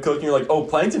hologram cook, and you're like, oh,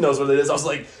 Plankton knows what it is. I was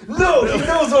like, no, he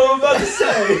knows what I'm about to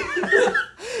say.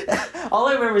 All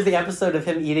I remember is the episode of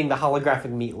him eating the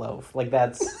holographic meatloaf. Like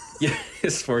that's Yeah,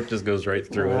 his fork just goes right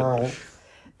through it.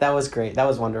 That was great. That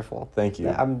was wonderful. Thank you.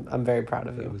 I'm very proud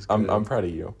of you. I'm proud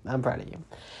of you. I'm proud of you.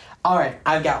 All right,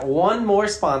 I've got one more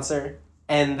sponsor,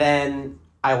 and then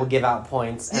I will give out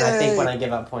points. And I think when I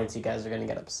give out points, you guys are going to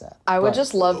get upset. I would But-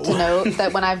 just love to note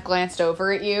that when I've glanced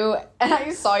over at you and I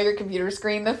saw your computer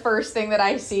screen, the first thing that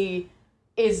I see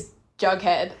is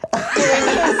Jughead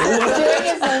doing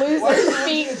his loser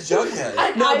speech.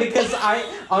 Jughead. No, because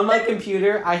on my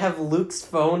computer, I have Luke's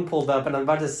phone pulled up, and I'm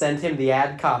about to send him the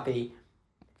ad copy.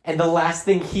 And the last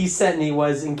thing he sent me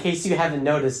was, in case you haven't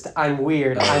noticed, I'm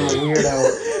weird. I'm a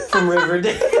weirdo from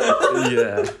Riverdale.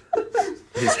 Yeah.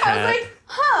 His I was hat. like,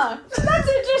 huh, that's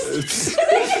interesting.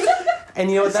 And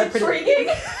you know what? Intriguing.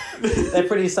 That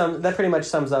pretty much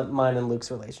sums up mine and Luke's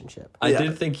relationship. I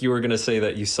did think you were gonna say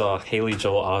that you saw Haley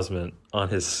Joel Osment on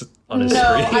his No, screen,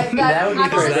 That would be I'm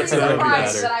great. honestly That would be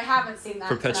surprised better. that I haven't seen that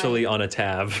perpetually tonight. on a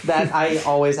tab. That I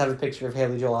always have a picture of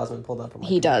Haley Joel Osment pulled up on my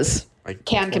He does. I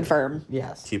Can confirm.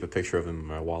 Yes. keep a picture of him in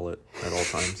my wallet at all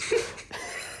times.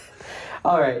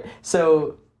 All right.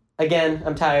 So again,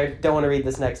 I'm tired. Don't want to read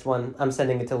this next one. I'm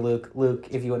sending it to Luke. Luke,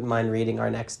 if you wouldn't mind reading our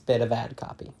next bit of ad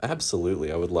copy.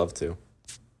 Absolutely, I would love to.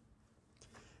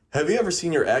 Have you ever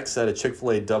seen your ex at a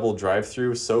Chick-fil-A double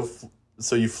drive-thru so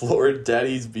you floored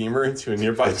Daddy's Beamer into a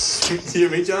nearby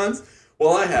Jimmy John's?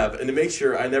 Well, I have, and to make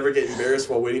sure I never get embarrassed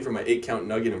while waiting for my 8-count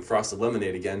nugget and frosted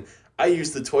lemonade again, I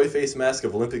used the toy face mask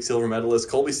of Olympic silver medalist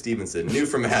Colby Stevenson, new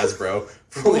from Hasbro.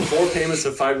 For only 4 payments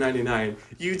of $5.99,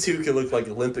 you too can look like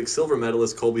Olympic silver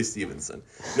medalist Colby Stevenson.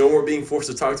 No more being forced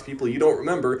to talk to people you don't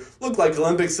remember. Look like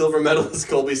Olympic silver medalist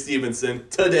Colby Stevenson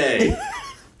today.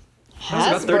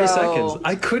 That was about 30 seconds.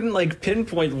 I couldn't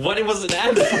pinpoint what it was an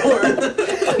ad for until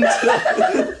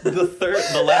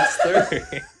the last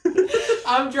third.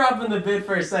 I'm dropping the bid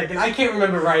for a second. I can't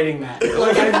remember writing that. I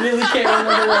really can't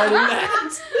remember writing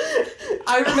that.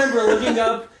 I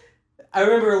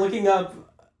remember looking up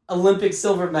Olympic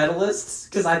silver medalists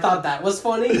because I thought that was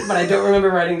funny, but I don't remember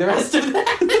writing the rest of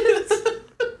that.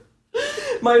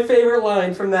 My favorite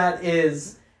line from that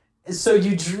is, so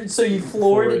you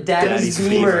floored Daddy's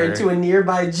Beamer into a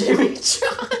nearby Jimmy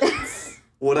John's.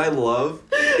 What I love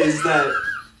is that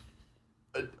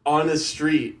on a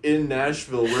street in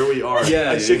Nashville where we are,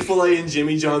 Yeah. a Chick-fil-A and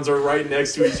Jimmy John's are right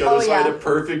next to each other, so I had a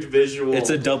perfect visual.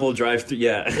 It's a double drive-through.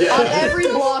 Yeah. On every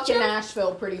block in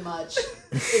Nashville, pretty much,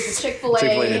 is a Chick-fil-A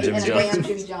Chick-fil-A and a and Jimmy a damn John's.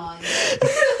 Jimmy John's.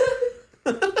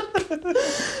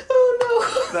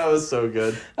 Oh That was so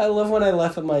good. no. I love when I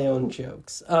laugh at my own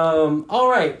jokes. All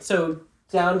right, so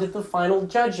down to the final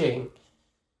judging.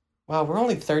 Wow, we're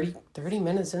only 30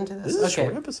 minutes into this. This is a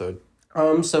short episode.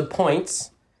 So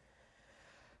points.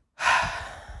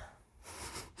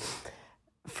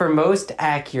 For most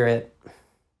accurate,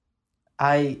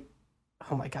 oh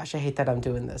my gosh, I hate that I'm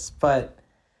doing this, but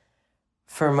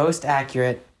for most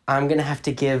accurate, I'm going to have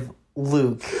to give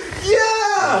Luke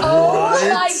Oh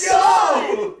my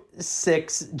god!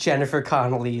 6 Jennifer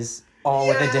Connellys, all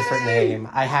with a different name.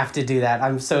 I have to do that.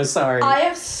 I'm so sorry. I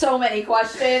have so many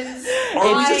questions.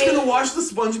 Are we just gonna watch the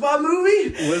SpongeBob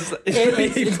movie?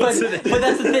 But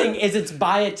that's the thing, is it's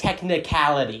by a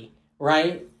technicality,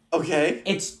 right? Okay.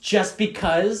 It's just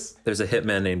because There's a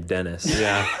hitman named Dennis.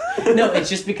 Yeah. no, it's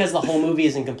just because the whole movie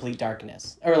is in complete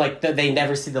darkness, or like they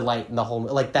never see the light in the whole.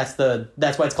 Like that's why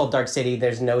it's called Dark City.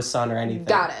 There's no sun or anything.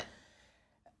 Got it.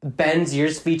 Ben's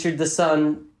yours featured the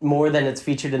sun more than it's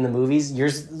featured in the movies.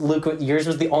 Yours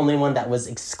was the only one that was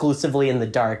exclusively in the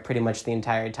dark pretty much the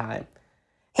entire time.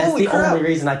 That's Holy the crap. only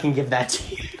reason I can give that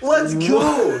to you. Let's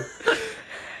go.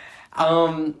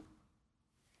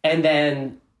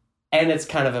 And it's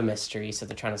kind of a mystery, so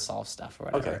they're trying to solve stuff or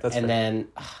whatever. Okay, that's and fair. then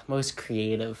most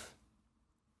creative.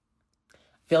 I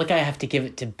feel like I have to give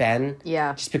it to Ben.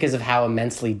 Yeah. Just because of how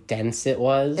immensely dense it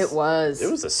was. It was. It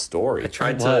was a story. I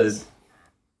tried It to was.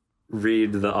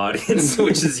 read the audience,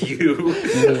 which is you.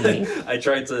 Me. I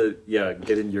tried to,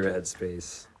 get in your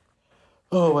headspace.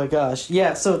 Oh my gosh.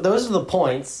 Yeah, so those are the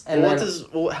points. And then,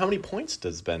 How many points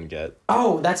does Ben get?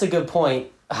 oh, that's a good point.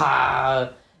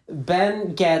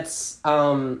 Ben gets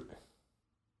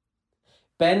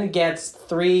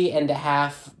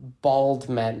 3.5 bald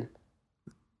men.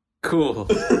 Cool.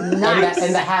 Nice.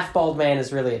 And the half bald man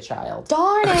is really a child.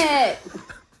 Darn it!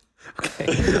 Okay.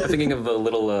 I'm thinking of a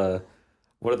little,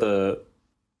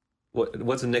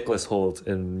 what's Nicholas Holt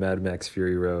in Mad Max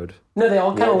Fury Road? No, they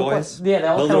all kind of War look Boys? like, yeah, they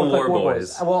all The kind of little look like War war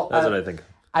Boys. boys. Well, That's what I think.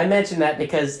 I mentioned that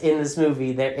because in this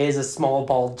movie there is a small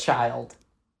bald child.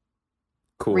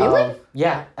 Cool. Really?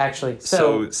 Yeah, actually.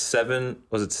 So 7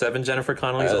 Jennifer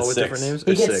Connollys all with 6. different names?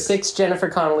 He Or gets 6 Jennifer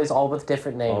Connollys, all with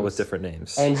different names. All with different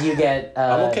names. And you get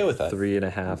I'm okay with that.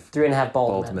 3.5 3.5 bald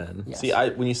bald men. Yes. See,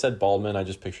 when you said Baldman, I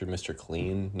just pictured Mr.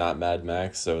 Clean, not Mad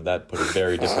Max, so that put a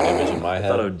very different image in my I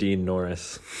thought head. of Dean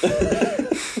Norris.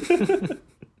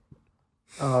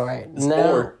 All right.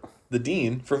 Or the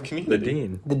Dean from Community. The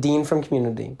Dean. The Dean from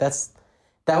Community.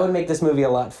 That would make this movie a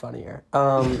lot funnier.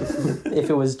 If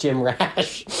it was Jim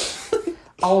Rash.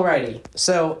 Alrighty.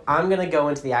 So I'm gonna go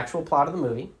into the actual plot of the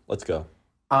movie. Let's go.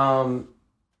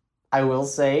 I will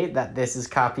say that this is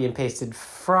copy and pasted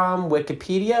from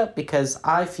Wikipedia because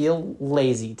I feel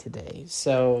lazy today.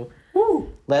 So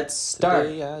let's start.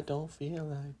 Today I don't feel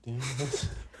like doing this.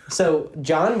 So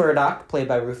John Murdoch, played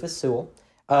by Rufus Sewell.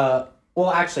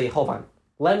 Well, actually, hold on.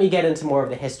 Let me get into more of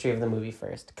the history of the movie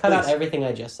first. Cut out Please. everything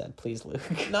I just said, please, Luke.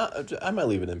 I might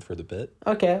leave it in for the bit.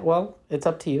 Okay, well, it's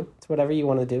up to you. It's whatever you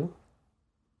want to do.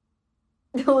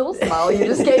 The little smile you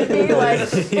just gave me, like,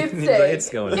 it's staying. It's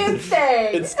going. It's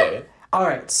staying. It's staying. All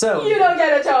right, so You don't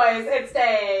get a choice. It's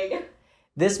staying.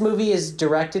 this movie is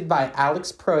directed by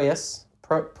Alex Proyas.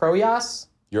 Proyas?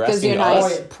 You're 'Cause asking you're us?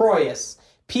 nice. Proyas.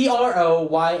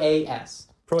 Proyas.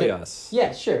 Proyas.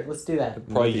 Yeah, sure. Let's do that.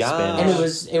 Proyas. And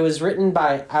it was written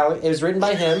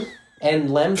by him and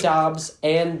Lem Dobbs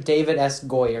and David S.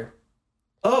 Goyer.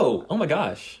 Oh my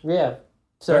gosh. Yeah.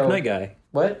 So Dark Knight guy.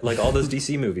 what? Like all those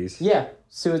DC movies. Yeah.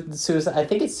 Suicide. I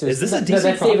think it's Suicide. Is this a No, DC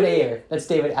that's property? David Ayer. That's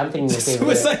David. I'm thinking of David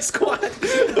Ayer. Suicide Squad.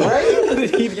 Right?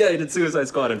 he did Suicide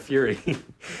Squad and Fury.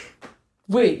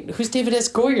 Wait, who's David S.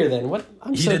 Goyer then? What?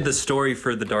 He did the story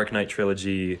for the Dark Knight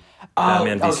trilogy,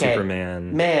 Batman v okay.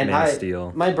 Superman, Man, of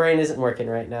Steel. my brain isn't working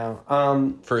right now.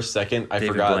 For a second, I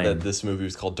David forgot Blaine. that this movie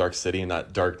was called Dark City and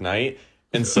not Dark Knight.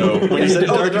 And so when you said,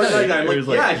 Dark the Dark Knight, Knight guy, I'm it like, was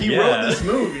like, yeah, he yeah. wrote this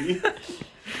movie.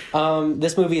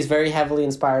 This movie is very heavily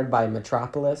inspired by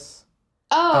Metropolis.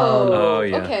 Oh,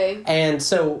 yeah. Okay. And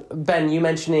so, Ben, you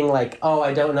mentioning like, oh,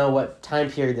 I don't know what time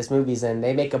period this movie's in.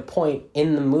 They make a point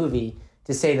in the movie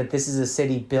to say that this is a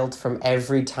city built from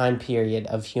every time period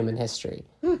of human history.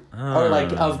 Or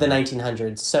like of the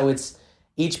 1900s. So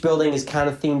each building is kind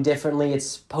of themed differently. It's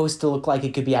supposed to look like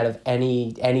it could be out of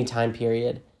any time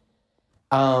period.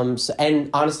 And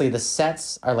honestly, the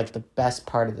sets are like the best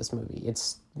part of this movie.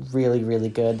 It's really, really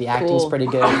good. The acting's Cool. pretty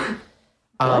good.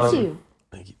 Bless you.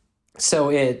 So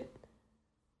it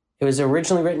was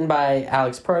originally written by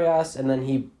Alex Proyas, and then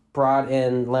he brought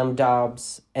in Lem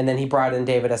Dobbs, and then he brought in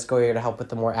David S. Goyer to help with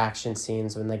the more action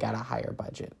scenes when they got a higher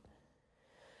budget.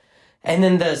 And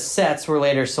then the sets were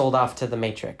later sold off to The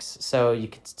Matrix, so you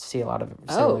can see a lot of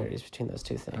similarities between those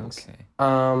two things.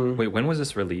 Okay. Wait, when was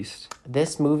this released?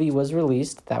 This movie was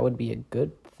released, that would be a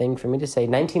good thing for me to say,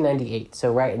 1998,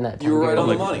 so right in that time You were right period. on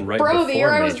the money. Right Bro, the before year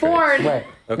I was Matrix. born. Right.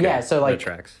 Okay. Yeah, so like that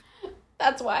tracks.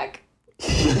 That's whack.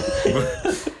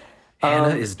 Anna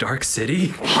is Dark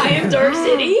City. I am Dark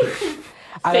City.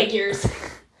 Figures.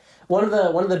 One of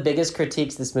the biggest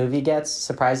critiques this movie gets,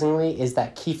 surprisingly, is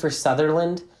that Kiefer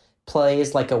Sutherland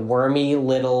plays like a wormy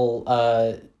little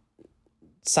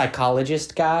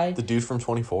psychologist guy. The dude from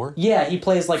 24? Yeah, he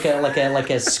plays like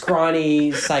a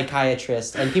scrawny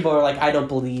psychiatrist, and people are like, I don't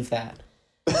believe that.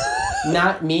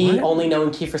 not me only knowing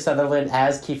Kiefer Sutherland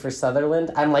as Kiefer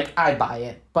Sutherland, I'm like, I buy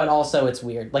it. But also it's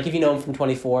weird. Like if you know him from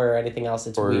 24 or anything else,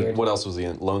 it's weird. What else was he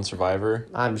in? Lone Survivor?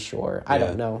 I'm sure. I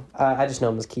don't know. I just know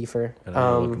him as Kiefer. And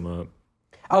I'll look him up.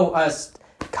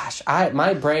 Gosh,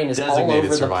 my brain is all Designated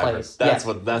over Survivor. the place. That's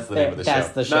the name of the show. That's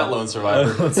the show. Not Lone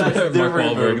Survivor. Mark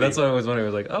Wahlberg. That's what I was wondering.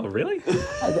 I was like, oh, really?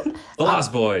 The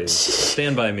Lost Boys.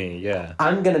 Stand By Me. Yeah.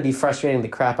 I'm going to be frustrating the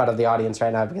crap out of the audience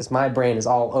right now because my brain is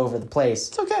all over the place.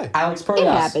 It's okay. Alex It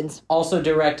Proyas happens. also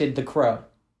directed The Crow.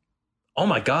 Oh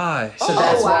my gosh. So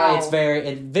that's wow. why it's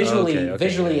visually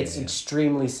Okay, it's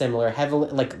extremely similar.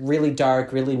 Heavily, like really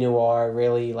dark, really noir,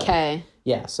 really like Okay.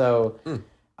 yeah. So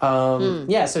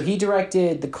yeah, so he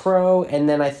directed The Crow, and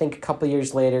then I think a couple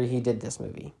years later he did this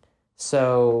movie.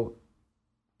 So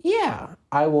yeah,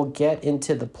 I will get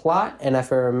into the plot, and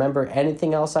if I remember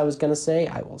anything else I was going to say,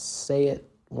 I will say it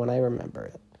when I remember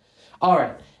it. All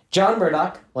right. John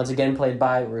Murdoch, once again played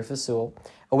by Rufus Sewell,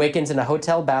 awakens in a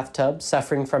hotel bathtub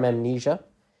suffering from amnesia.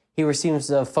 He receives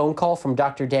a phone call from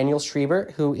Dr. Daniel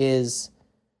Schreiber, who is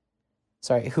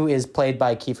played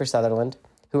by Kiefer Sutherland,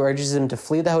 who urges him to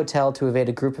flee the hotel to evade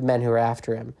a group of men who are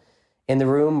after him. In the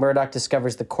room, Murdoch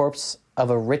discovers the corpse of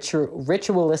a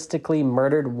ritualistically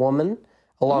murdered woman,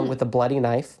 along with a bloody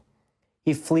knife.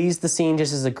 He flees the scene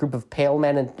just as a group of pale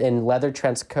men in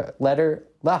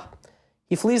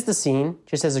He flees the scene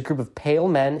just as a group of pale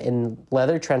men in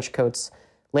leather trench coats,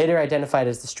 later identified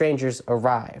as the Strangers,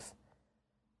 arrive.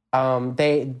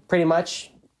 They pretty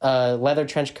much leather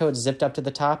trench coats zipped up to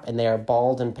the top, and they are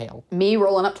bald and pale. Me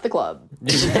rolling up to the club.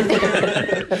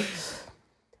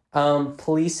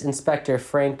 Police Inspector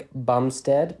Frank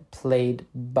Bumstead, played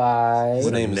by... His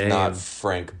name is name? not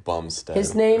Frank Bumstead.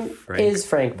 His name Frank is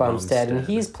Frank Bumstead, and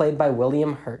Bumstead. he's played by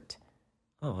William Hurt.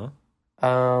 Oh.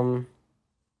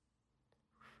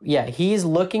 Yeah, he's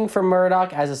looking for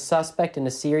Murdoch as a suspect in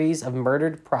a series of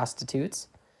murdered prostitutes,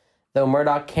 though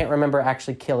Murdoch can't remember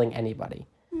actually killing anybody.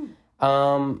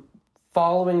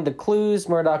 Following the clues,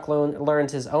 Murdoch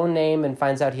learns his own name and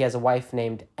finds out he has a wife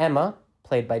named Emma,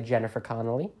 played by Jennifer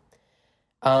Connelly.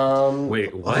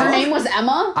 Wait, what? Her name was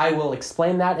Emma? I will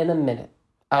explain that in a minute.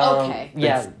 Okay.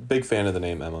 Yeah. Big fan of the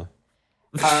name Emma.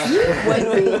 Would be,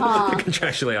 huh?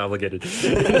 Contractually obligated.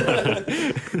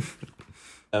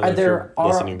 Emma, if there you're are-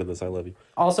 listening to this, I love you.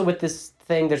 Also, with this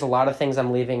thing, there's a lot of things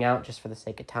I'm leaving out just for the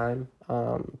sake of time,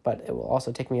 but it will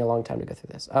also take me a long time to go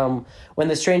through this. When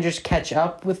the Strangers catch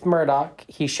up with Murdoch,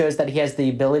 he shows that he has the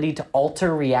ability to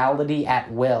alter reality at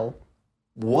will.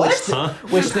 What?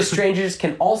 Which the Strangers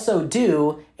can also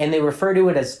do, and they refer to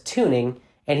it as tuning,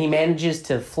 and he manages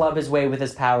to flub his way with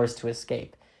his powers to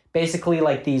escape. Basically,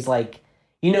 like these, like,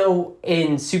 you know,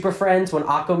 in Super Friends, when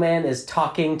Aquaman is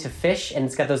talking to fish, and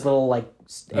it's got those little, like,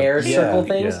 air circle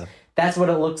things, yeah. that's what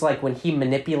it looks like when he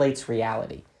manipulates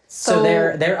reality. So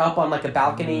they're up on, like, a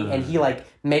balcony, and he, like,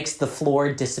 makes the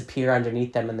floor disappear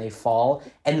underneath them, and they fall,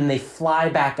 and then they fly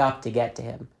back up to get to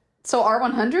him. So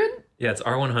R100? Yeah, it's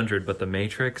R100, but The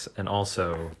Matrix, and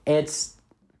also It's...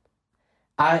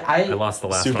 I lost the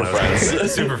last Super one. I was gonna Friends. say.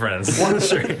 Super Friends.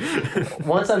 Sure.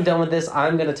 Once I'm done with this,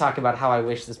 I'm going to talk about how I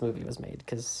wish this movie was made,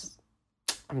 because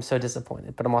I'm so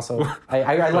disappointed. But I'm also... I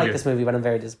like Okay. this movie, but I'm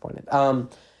very disappointed.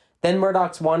 Then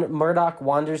Murdoch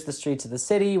wanders the streets of the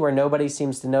city, where nobody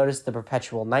seems to notice the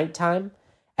perpetual nighttime.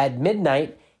 At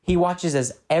midnight, he watches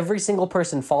as every single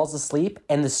person falls asleep,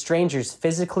 and the Strangers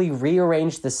physically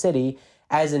rearrange the city,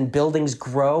 as in buildings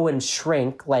grow and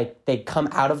shrink, like they come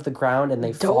out of the ground and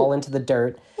they fall into the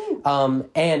dirt.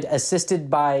 And assisted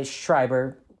by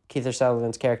Schreiber, Kiefer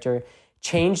Sutherland's character,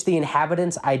 change the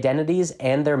inhabitants' identities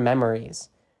and their memories.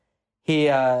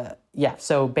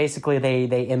 So basically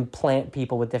they implant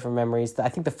people with different memories. I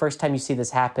think the first time you see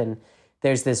this happen,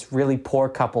 there's this really poor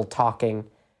couple talking,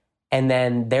 and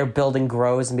then their building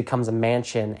grows and becomes a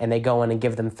mansion, and they go in and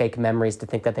give them fake memories to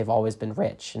think that they've always been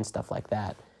rich and stuff like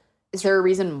that. Is there a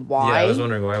reason why? Yeah, I was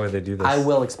wondering why would they do this? I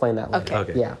will explain that later.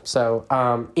 Okay. Yeah.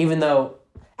 So, even though,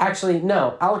 actually,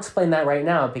 no, I'll explain that right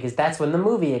now because that's when the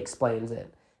movie explains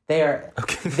it. They are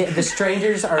the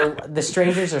strangers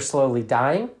are slowly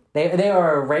dying. They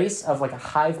are a race of like a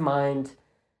hive mind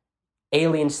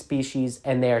alien species,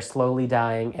 and they are slowly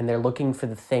dying, and they're looking for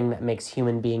the thing that makes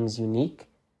human beings unique.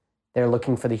 They're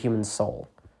looking for the human soul.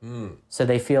 So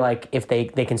they feel like if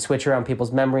they can switch around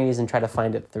people's memories and try to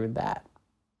find it through that.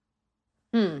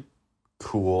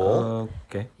 Cool.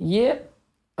 Okay. Yep.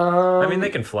 I mean, they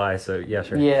can fly, so yeah,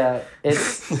 sure. Yeah,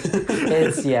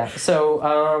 it's yeah.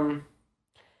 So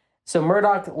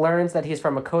Murdoch learns that he's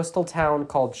from a coastal town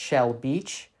called Shell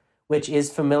Beach, which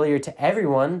is familiar to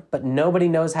everyone, but nobody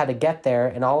knows how to get there,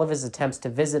 and all of his attempts to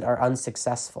visit are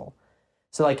unsuccessful.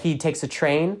 So like he takes a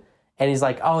train and he's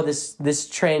like, oh, this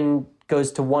train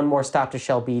goes to one more stop to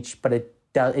Shell Beach, but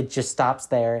it just stops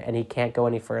there, and he can't go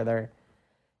any further.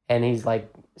 And he's like,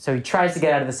 so he tries to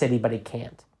get out of the city, but he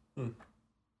can't.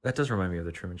 That does remind me of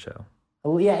the Truman Show.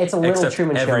 Well, yeah, it's a little Except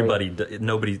Truman Show.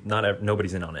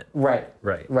 Nobody's in on it. Right.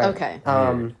 Right. Okay.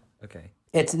 Okay.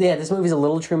 This movie's a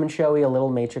little Truman Showy, a little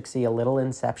Matrixy, a little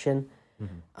Inception.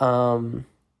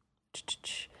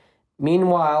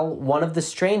 Meanwhile, one of the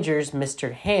strangers,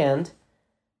 Mr. Hand.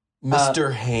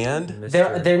 Mr. Hand?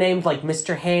 They're named like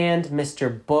Mr. Hand,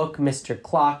 Mr. Book, Mr.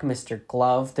 Clock, Mr.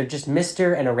 Glove. They're just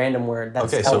Mr. and a random word.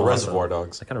 That's Okay, so Reservoir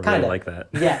Dogs. I kind of really like that.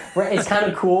 Yeah, it's kind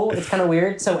of cool. It's kind of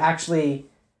weird. So actually,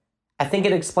 I think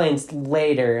it explains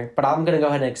later, but I'm going to go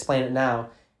ahead and explain it now.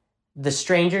 The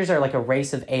strangers are like a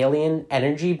race of alien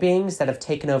energy beings that have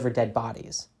taken over dead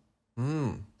bodies.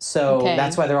 So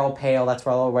that's why they're all pale. That's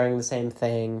why they're all wearing the same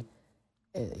thing.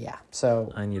 Yeah, so...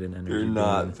 I need an energy You're being.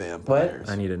 not vampires.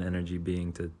 I need an energy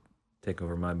being to take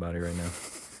over my body right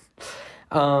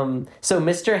now. So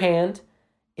Mr. Hand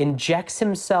injects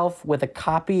himself with a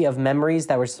copy of memories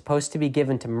that were supposed to be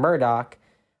given to Murdoch,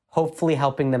 hopefully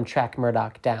helping them track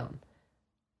Murdoch down.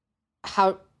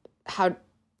 How do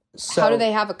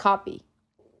they have a copy?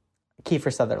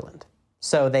 Kiefer Sutherland.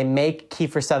 So they make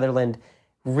Kiefer Sutherland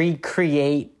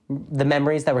recreate the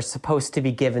memories that were supposed to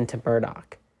be given to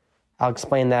Murdoch. I'll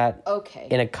explain that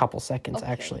in a couple seconds,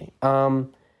 actually.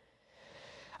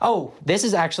 This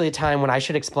is actually a time when I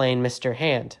should explain Mr.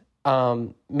 Hand.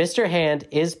 Mr. Hand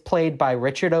is played by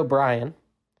Richard O'Brien,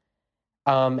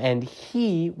 and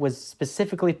he was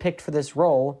specifically picked for this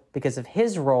role because of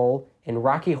his role in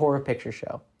Rocky Horror Picture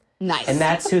Show. Nice. And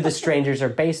that's who the strangers are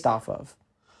based off of,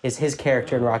 is his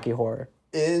character in Rocky Horror.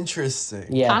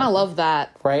 Interesting. Yeah. Kind of love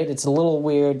that. Right? It's a little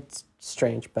weird, it's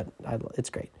strange, but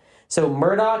it's great. So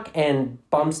Murdoch and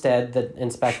Bumstead, the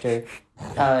inspector...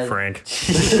 Frank.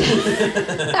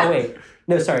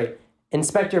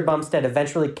 Inspector Bumstead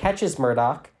eventually catches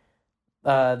Murdoch,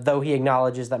 though he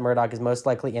acknowledges that Murdoch is most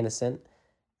likely innocent,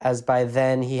 as by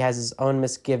then he has his own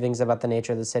misgivings about the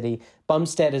nature of the city.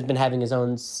 Bumstead has been having his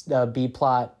own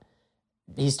B-plot.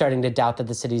 He's starting to doubt that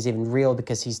the city is even real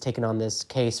because he's taken on this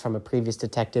case from a previous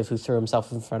detective who threw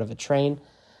himself in front of a train.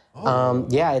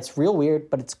 Yeah, it's real weird,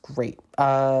 but it's great.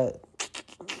 Where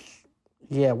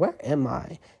am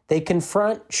I? They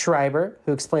confront Schreiber,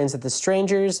 who explains that the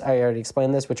strangers, I already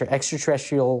explained this, which are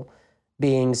extraterrestrial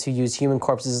beings who use human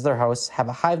corpses as their hosts, have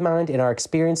a hive mind and are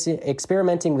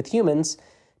experimenting with humans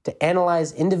to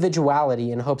analyze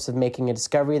individuality in hopes of making a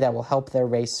discovery that will help their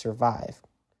race survive.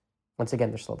 Once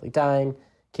again, they're slowly dying.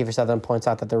 Kiefer Sutherland points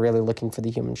out that they're really looking for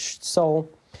the human soul.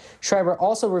 Schreiber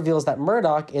also reveals that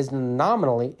Murdoch is an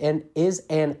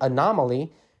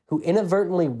anomaly who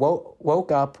inadvertently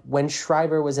woke up when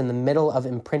Schreiber was in the middle of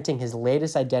imprinting his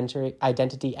latest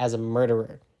identity as a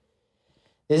murderer.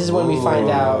 This is when we find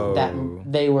out that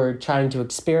they were trying to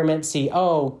experiment,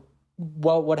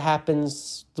 what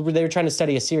happens. They were trying to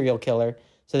study a serial killer.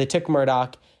 So they took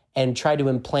Murdoch and tried to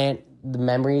implant the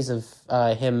memories of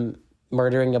him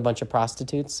murdering a bunch of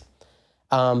prostitutes.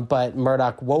 But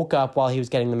Murdoch woke up while he was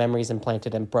getting the memories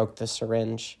implanted and broke the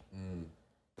syringe.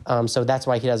 So that's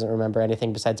why he doesn't remember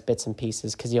anything besides bits and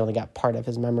pieces, because he only got part of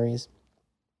his memories.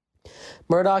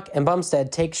 Murdoch and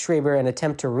Bumstead take Schreiber and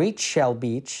attempt to reach Shell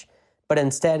Beach, but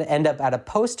instead end up at a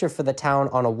poster for the town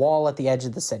on a wall at the edge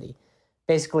of the city.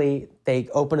 Basically, they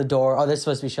open a door, this is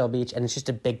supposed to be Shell Beach, and it's just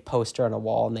a big poster on a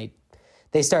wall, and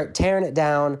they start tearing it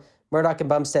down. Murdoch and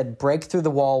Bumstead break through the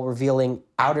wall, revealing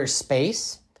outer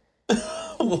space.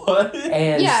 What?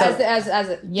 And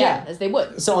as they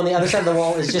would. So on the other side of the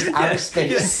wall is just outer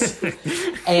space,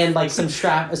 and like some of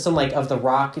the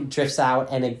rock drifts out,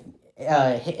 and it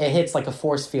hits like a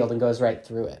force field and goes right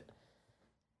through it.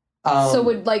 So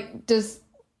does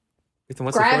Ethan,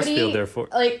 what's gravity, the force field there for?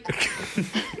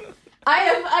 I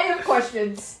have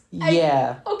questions.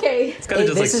 Okay. It's kind of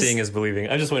just like seeing is believing.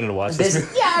 I just waited to watch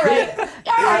this. Yeah,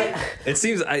 right. It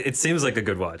seems like a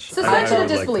good watch. Suspension of I would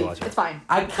disbelief. like to watch it. It's fine.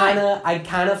 I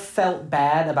kind of felt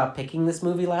bad about picking this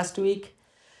movie last week,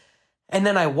 and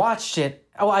then I watched it.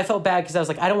 I felt bad because I was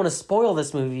like, I don't want to spoil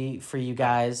this movie for you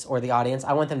guys or the audience.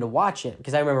 I want them to watch it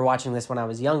because I remember watching this when I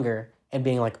was younger and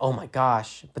being like, oh my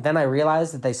gosh. But then I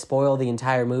realized that they spoil the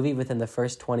entire movie within the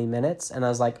first 20 minutes, and I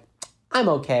was like, I'm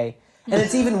okay. And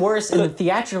it's even worse in the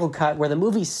theatrical cut where the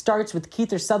movie starts with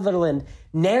Kiefer Sutherland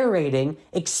narrating,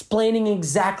 explaining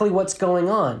exactly what's going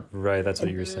on. Right, that's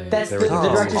what you were saying. That's the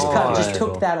director's cut just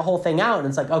took that whole thing out, and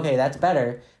it's like, okay, that's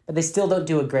better. But they still don't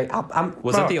do a great...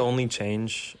 Was that the only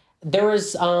change? There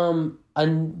was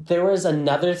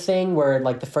another thing where,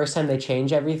 like, the first time they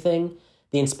change everything,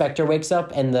 the inspector wakes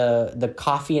up and the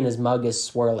coffee in his mug is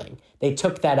swirling. They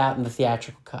took that out in the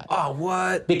theatrical cut. Oh,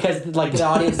 what? Because like the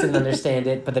audience didn't understand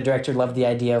it, but the director loved the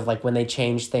idea of like when they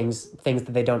change things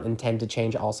that they don't intend to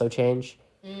change also change.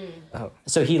 Oh.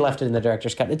 So he left it in the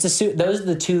director's cut. Those are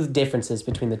the two differences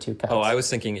between the two cuts. Oh, I was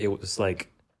thinking it was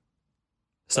like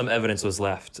some evidence was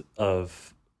left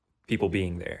of people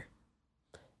being there.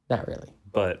 Not really.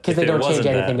 But 'Cause if they it don't change wasn't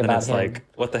anything that, then about it's him. like,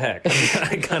 what the heck?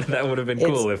 That would have been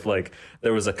cool if like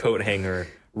there was a coat hanger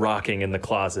rocking in the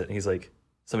closet and he's like,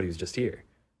 somebody was just here.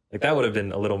 Like that would have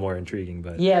been a little more intriguing,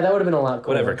 but Yeah, that would have been a lot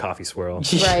cooler. whatever, coffee swirl.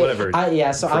 Right. Whatever.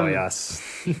 So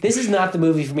Fryas. this is not the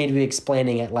movie for me to be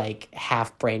explaining at like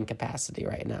half brain capacity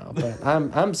right now, but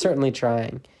I'm certainly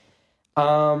trying.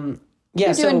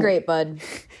 You're doing great, bud.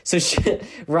 So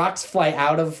rocks fly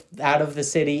out of the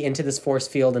city into this force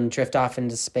field and drift off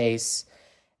into space.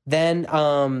 Then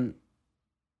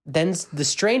the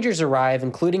strangers arrive,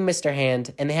 including Mr.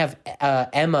 Hand, and they have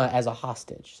Emma as a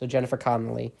hostage. So Jennifer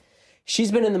Connelly.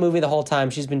 She's been in the movie the whole time.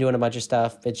 She's been doing a bunch of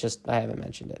stuff. It's just I haven't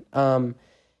mentioned it.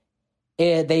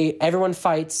 Everyone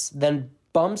fights. Then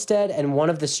Bumstead and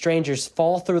one of the strangers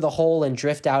fall through the hole and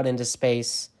drift out into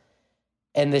space.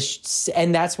 And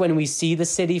that's when we see the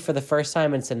city for the first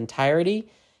time in its entirety.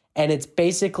 And it's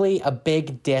basically a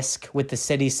big disc with the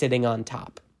city sitting on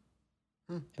top.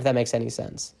 If that makes any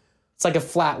sense. It's like a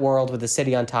flat world with the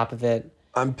city on top of it.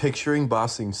 I'm picturing Ba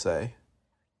Sing Se.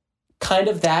 Kind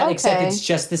of that, Okay. except it's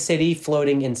just the city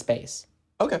floating in space.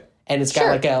 Okay. And it's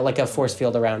got like a force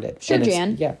field around it. Sure, And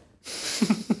Jan. Yeah.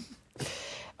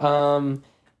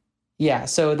 Yeah,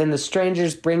 so then the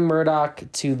strangers bring Murdoch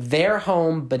to their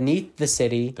home beneath the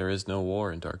city. There is no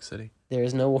war in Dark City. There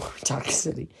is no war in Dark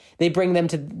City. They bring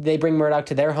Murdoch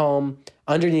to their home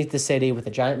underneath the city with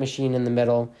a giant machine in the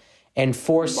middle and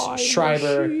force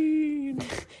Schreiber.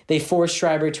 They force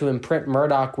Schreiber to imprint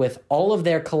Murdoch with all of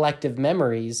their collective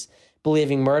memories,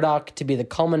 believing Murdoch to be the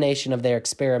culmination of their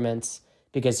experiments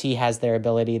because he has their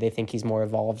ability. They think he's more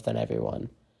evolved than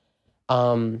everyone.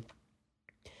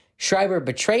 Schreiber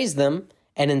betrays them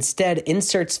and instead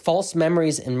inserts false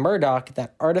memories in Murdoch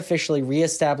that artificially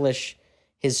reestablish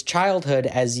his childhood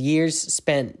as years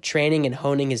spent training and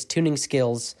honing his tuning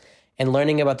skills and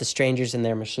learning about the strangers and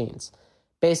their machines.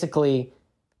 Basically,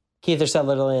 Kiefer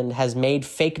Sutherland has made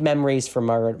fake memories for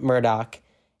Murdoch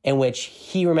in which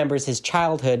he remembers his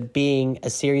childhood being a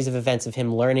series of events of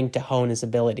him learning to hone his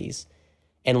abilities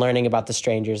and learning about the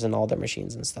strangers and all their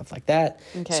machines and stuff like that.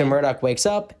 Okay. So Murdoch wakes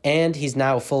up, and he's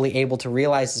now fully able to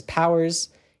realize his powers.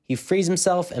 He frees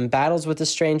himself and battles with the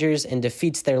strangers and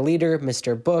defeats their leader,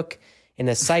 Mr. Book, in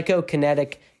a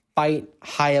psychokinetic fight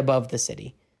high above the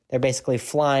city. They're basically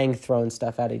flying, throwing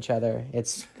stuff at each other.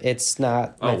 It's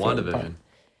not my favorite part.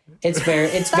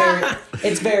 WandaVision.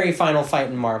 It's very Final Fight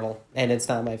in Marvel, and it's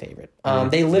not my favorite.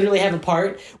 They literally have a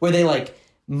part where they like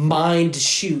mind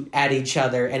shoot at each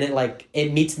other, and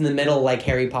it meets in the middle like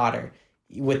Harry Potter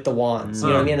with the wands. You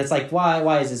know what I mean? It's like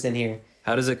why is this in here?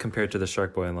 How does it compare to the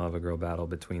Shark Boy and Lava Girl battle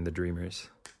between the Dreamers?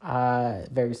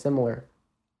 Very similar.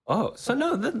 Oh, so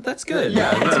no, that's good.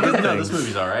 Yeah, that's a good no, thing. this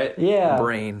movie's all right. Yeah.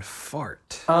 Brain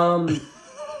fart.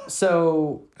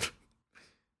 So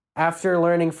after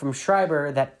learning from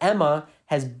Schreiber that Emma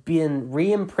has been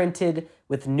re-imprinted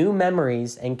with new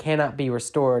memories and cannot be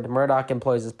restored, Murdoch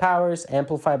employs his powers,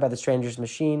 amplified by the stranger's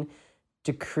machine,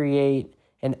 to create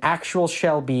an actual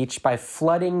shell beach by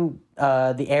flooding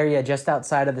the area just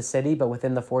outside of the city, but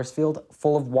within the force field,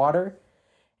 full of water,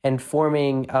 and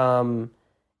forming the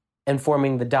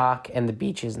dock and the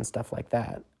beaches and stuff like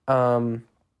that.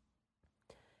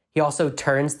 He also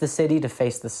turns the city to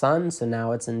face the sun, so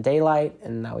now it's in daylight,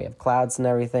 and now we have clouds and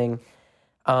everything.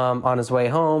 On his way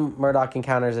home, Murdoch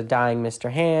encounters a dying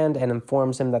Mr. Hand and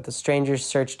informs him that the strangers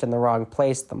searched in the wrong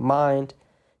place, the mind,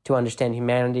 to understand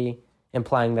humanity,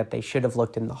 implying that they should have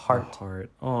looked in the heart.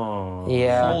 Heart. Oh.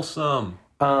 Yeah. Wholesome.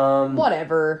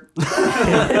 Whatever.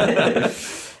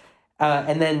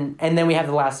 And then we have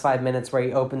the last 5 minutes where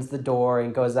he opens the door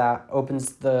and goes out,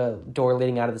 opens the door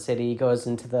leading out of the city, goes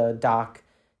into the dock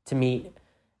to meet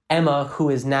Emma, who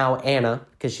is now Anna,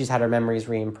 because she's had her memories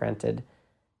re-imprinted.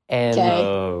 And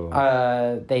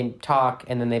Okay. they talk,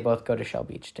 and then they both go to Shell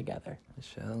Beach together.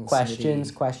 Shell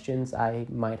Questions. I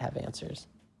might have answers.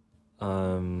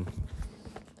 So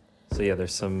yeah,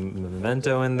 there's some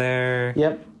Memento in there.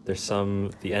 Yep. There's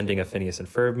the ending of Phineas and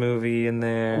Ferb movie in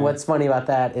there. What's funny about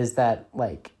that is that,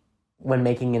 like, when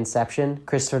making Inception,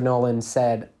 Christopher Nolan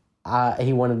said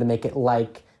he wanted to make it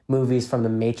like movies from the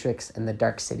Matrix and the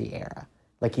Dark City era.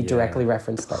 Like, he directly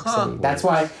referenced Dark City. I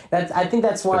think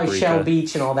that's why Paprika. Shell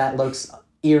Beach and all that looks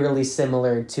eerily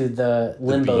similar to the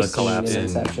limbo scene in collapse in-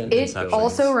 Inception. It Inception.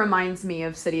 also reminds me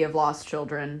of City of Lost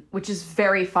Children, which is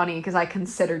very funny because I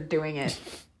considered doing it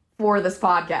for this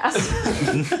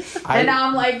podcast. And now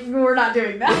I'm like, we're not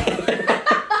doing that.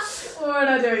 We're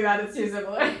not doing that. It's too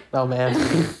similar. Oh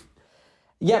man.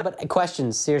 Yeah, but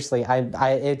questions, seriously.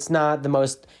 I it's not the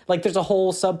most like there's a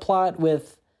whole subplot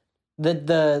with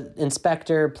the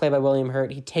inspector played by William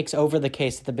Hurt. He takes over the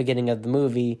case at the beginning of the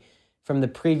movie from the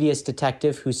previous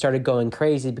detective who started going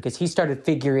crazy because he started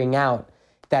figuring out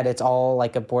that it's all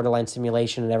like a borderline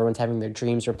simulation and everyone's having their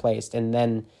dreams replaced. And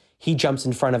then he jumps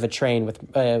in front of a train with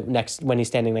when he's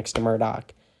standing next to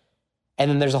Murdoch. And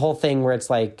then there's a whole thing where it's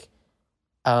like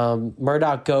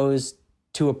Murdoch goes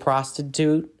to a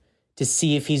prostitute to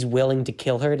see if he's willing to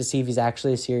kill her, to see if he's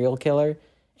actually a serial killer.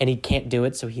 And he can't do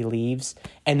it, so he leaves.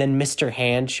 And then Mr.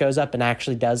 Hand shows up and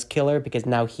actually does kill her because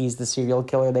now he's the serial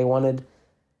killer they wanted.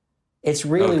 It's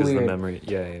really 'cause weird. The memory.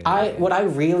 Yeah. What I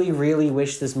really, really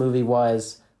wish this movie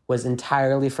was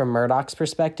entirely from Murdoch's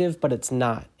perspective, but it's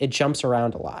not. It jumps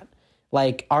around a lot.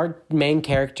 Like, our main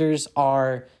characters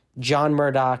are John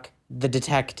Murdoch, the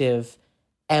detective,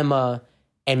 Emma,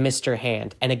 and Mr.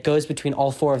 Hand. And it goes between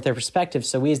all four of their perspectives,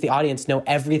 so we as the audience know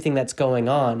everything that's going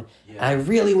on. And I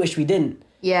really wish we didn't.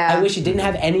 Yeah. I wish it didn't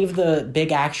have any of the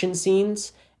big action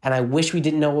scenes, and I wish we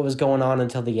didn't know what was going on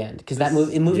until the end, because that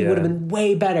movie Yeah. would have been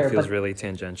way better. It feels But really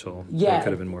tangential. Yeah. It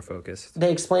could have been more focused.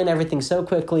 they explain everything so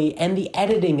quickly, and the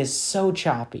editing is so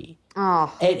choppy.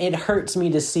 Oh. It hurts me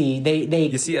to see.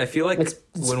 You see, I feel like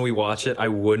It's- when we watch it, I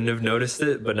wouldn't have noticed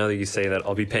it, but now that you say that,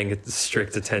 I'll be paying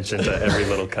strict attention to every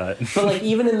little cut. But like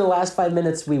even in the last 5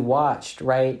 minutes we watched,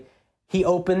 right? He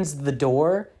opens the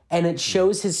door and it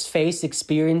shows his face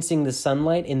experiencing the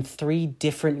sunlight in 3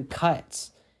 different cuts.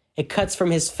 It cuts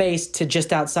from his face to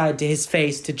just outside to his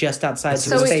face to just outside to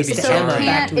So his it, face to so Emma it back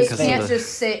can't, to his it face. can't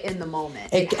just sit in the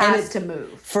moment. It- It and has it- to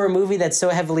move. For a movie that's so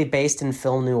heavily based in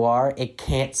film noir, it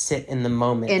can't sit in the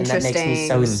moment, and that makes me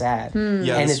so sad.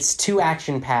 Yeah, And this- it's too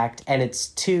action packed, and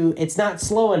it's not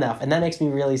slow enough, and that makes me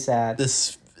really sad.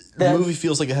 This The- movie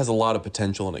feels like it has a lot of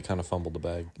potential, and it kind of fumbled the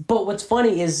bag. But what's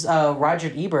funny is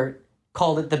Roger Ebert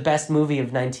called it the best movie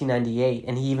of 1998,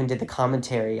 and he even did the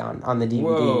commentary on the DVD.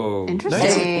 Whoa.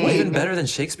 Interesting. Even better than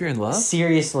Shakespeare in Love?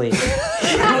 Seriously.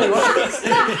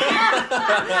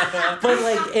 But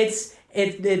like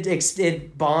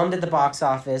it bombed at the box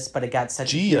office, but it got such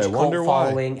Gee, a I huge wonder cult why.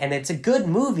 following, and it's a good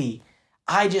movie.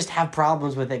 I just have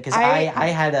problems with it because I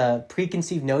had a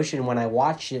preconceived notion when I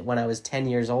watched it when I was 10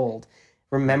 years old,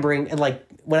 remembering like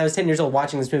when I was 10 years old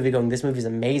watching this movie going, this movie's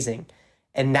amazing.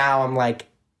 And now I'm like,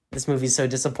 this movie's so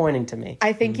disappointing to me.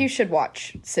 I think you should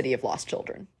watch City of Lost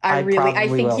Children. I probably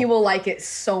think will. you will like it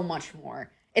so much more.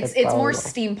 It's probably more will.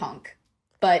 steampunk,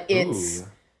 but it's Ooh.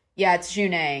 it's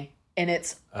Junet, and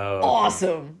it's Oh.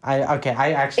 awesome. I will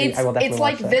definitely It's watch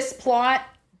like that. this plot,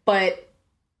 but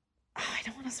I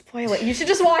don't want to spoil it. You should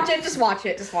just watch it. Just watch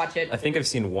it. Just watch it. I think I've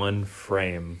seen one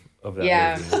frame of that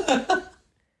Yeah. movie.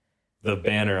 The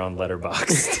banner on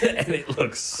Letterboxd, and it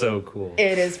looks so cool.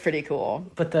 It is pretty cool.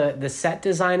 But the set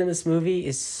design in this movie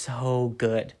is so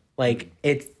good. Like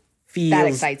it That feels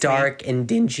excites me. dark and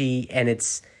dingy, and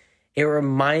it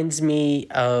reminds me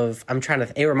of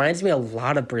it reminds me a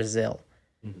lot of Brazil,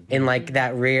 in like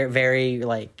that rare, very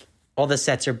like all the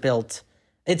sets are built.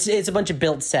 It's a bunch of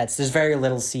built sets. There's very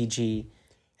little CG,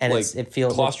 and Like it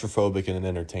feels claustrophobic in an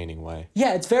entertaining way.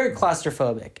 yeah, it's very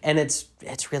claustrophobic, and it's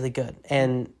really good.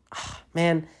 And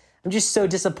man, I'm just so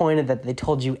disappointed that they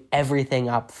told you everything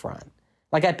up front.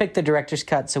 Like I picked the director's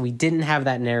cut, so we didn't have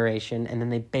that narration, and then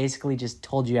they basically just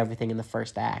told you everything in the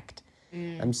first act.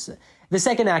 The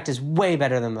second act is way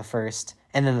better than the first,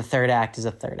 and then the third act is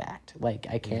a third act. Like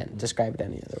I can't describe it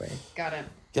any other way. Got it.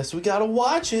 Guess we gotta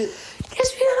watch it.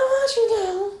 Guess we gotta watch it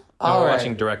now. No, All we're right.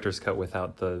 watching director's cut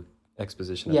without the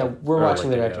exposition. Yeah, of it. we're Or, watching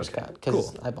the yeah, director's okay. cut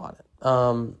because Cool. I bought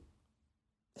it.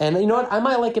 And you know what? I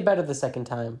might like it better the second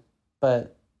time,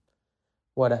 but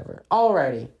whatever.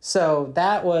 Alrighty. So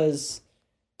that was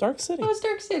Dark City.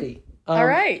 Dark City. All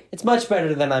right. It's much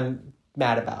better than I'm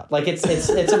mad about. Like it's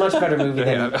a much better movie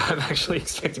Yeah, than I'm actually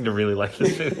expecting to really like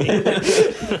this movie.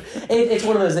 it's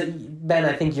one of those that Ben,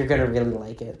 I think you're gonna really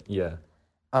like it. Yeah.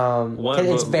 'Cause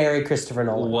it's very Christopher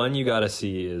Nolan. One you gotta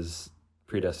see is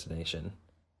Predestination.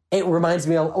 It reminds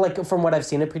me of, like from what I've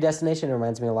seen of Predestination, it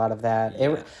reminds me a lot of that.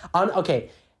 Okay,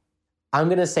 I'm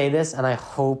gonna say this, and I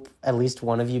hope at least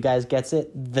one of you guys gets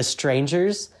it. The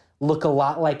Strangers look a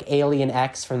lot like Alien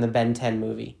X from the Ben 10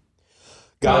 movie.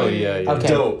 Got Oh, it. yeah. Okay,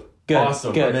 Dope. good,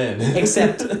 Awesome. good. I'm in.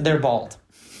 Except they're bald.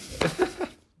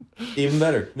 Even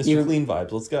better. Mr. You- Clean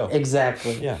vibes. Let's go.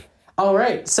 Exactly. Yeah. All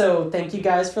right, so thank you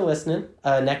guys for listening.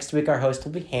 Next week, our host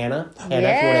will be Hannah. Hannah,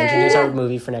 if you want to introduce our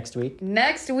movie for next week.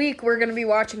 Next week, we're going to be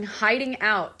watching Hiding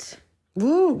Out.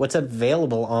 Woo, what's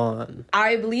available on?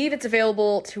 I believe it's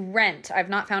available to rent. I've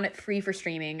not found it free for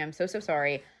streaming. I'm so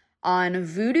sorry. On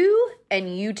Vudu and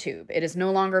YouTube. It is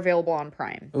no longer available on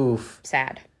Prime. Oof.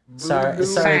 Sad. Sorry.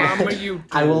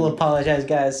 I will apologize,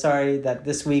 guys. Sorry that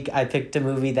this week I picked a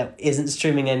movie that isn't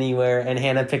streaming anywhere, and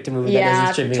Hannah picked a movie that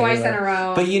isn't streaming twice anywhere. in a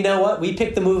row. But you know what? We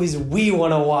picked the movies we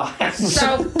want to watch.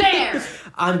 So there!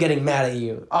 I'm getting mad at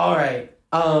you. All right.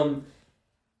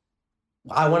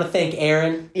 I want to thank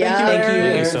Aaron. Yeah. Thank you,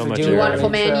 Aaron, so for much, doing Aaron. our Wonderful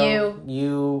man, intro.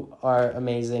 You are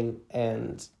amazing,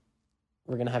 and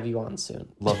we're gonna have you on soon.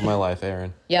 Love my life,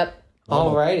 Aaron. Yep.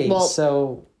 Alrighty. Well-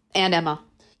 So And Emma.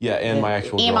 Yeah, and my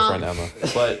actual Emma. girlfriend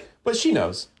Emma. But she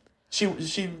knows. They work knows.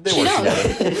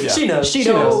 together. Yeah. she knows. She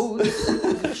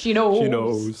knows. She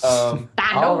knows. I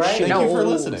know All right. she Thank you for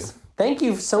knows. listening. Thank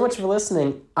you so much for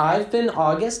listening. I've been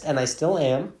August, and I still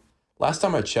am. Last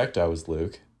time I checked, I was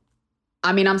Luke.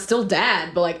 I mean, I'm still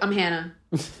dad, but I'm Hannah.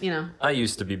 You know. I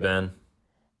used to be Ben.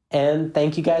 And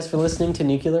thank you guys for listening to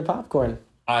Nuclear Popcorn.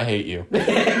 I hate you.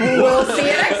 We'll see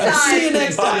you next time. See you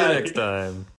next See you time. next time.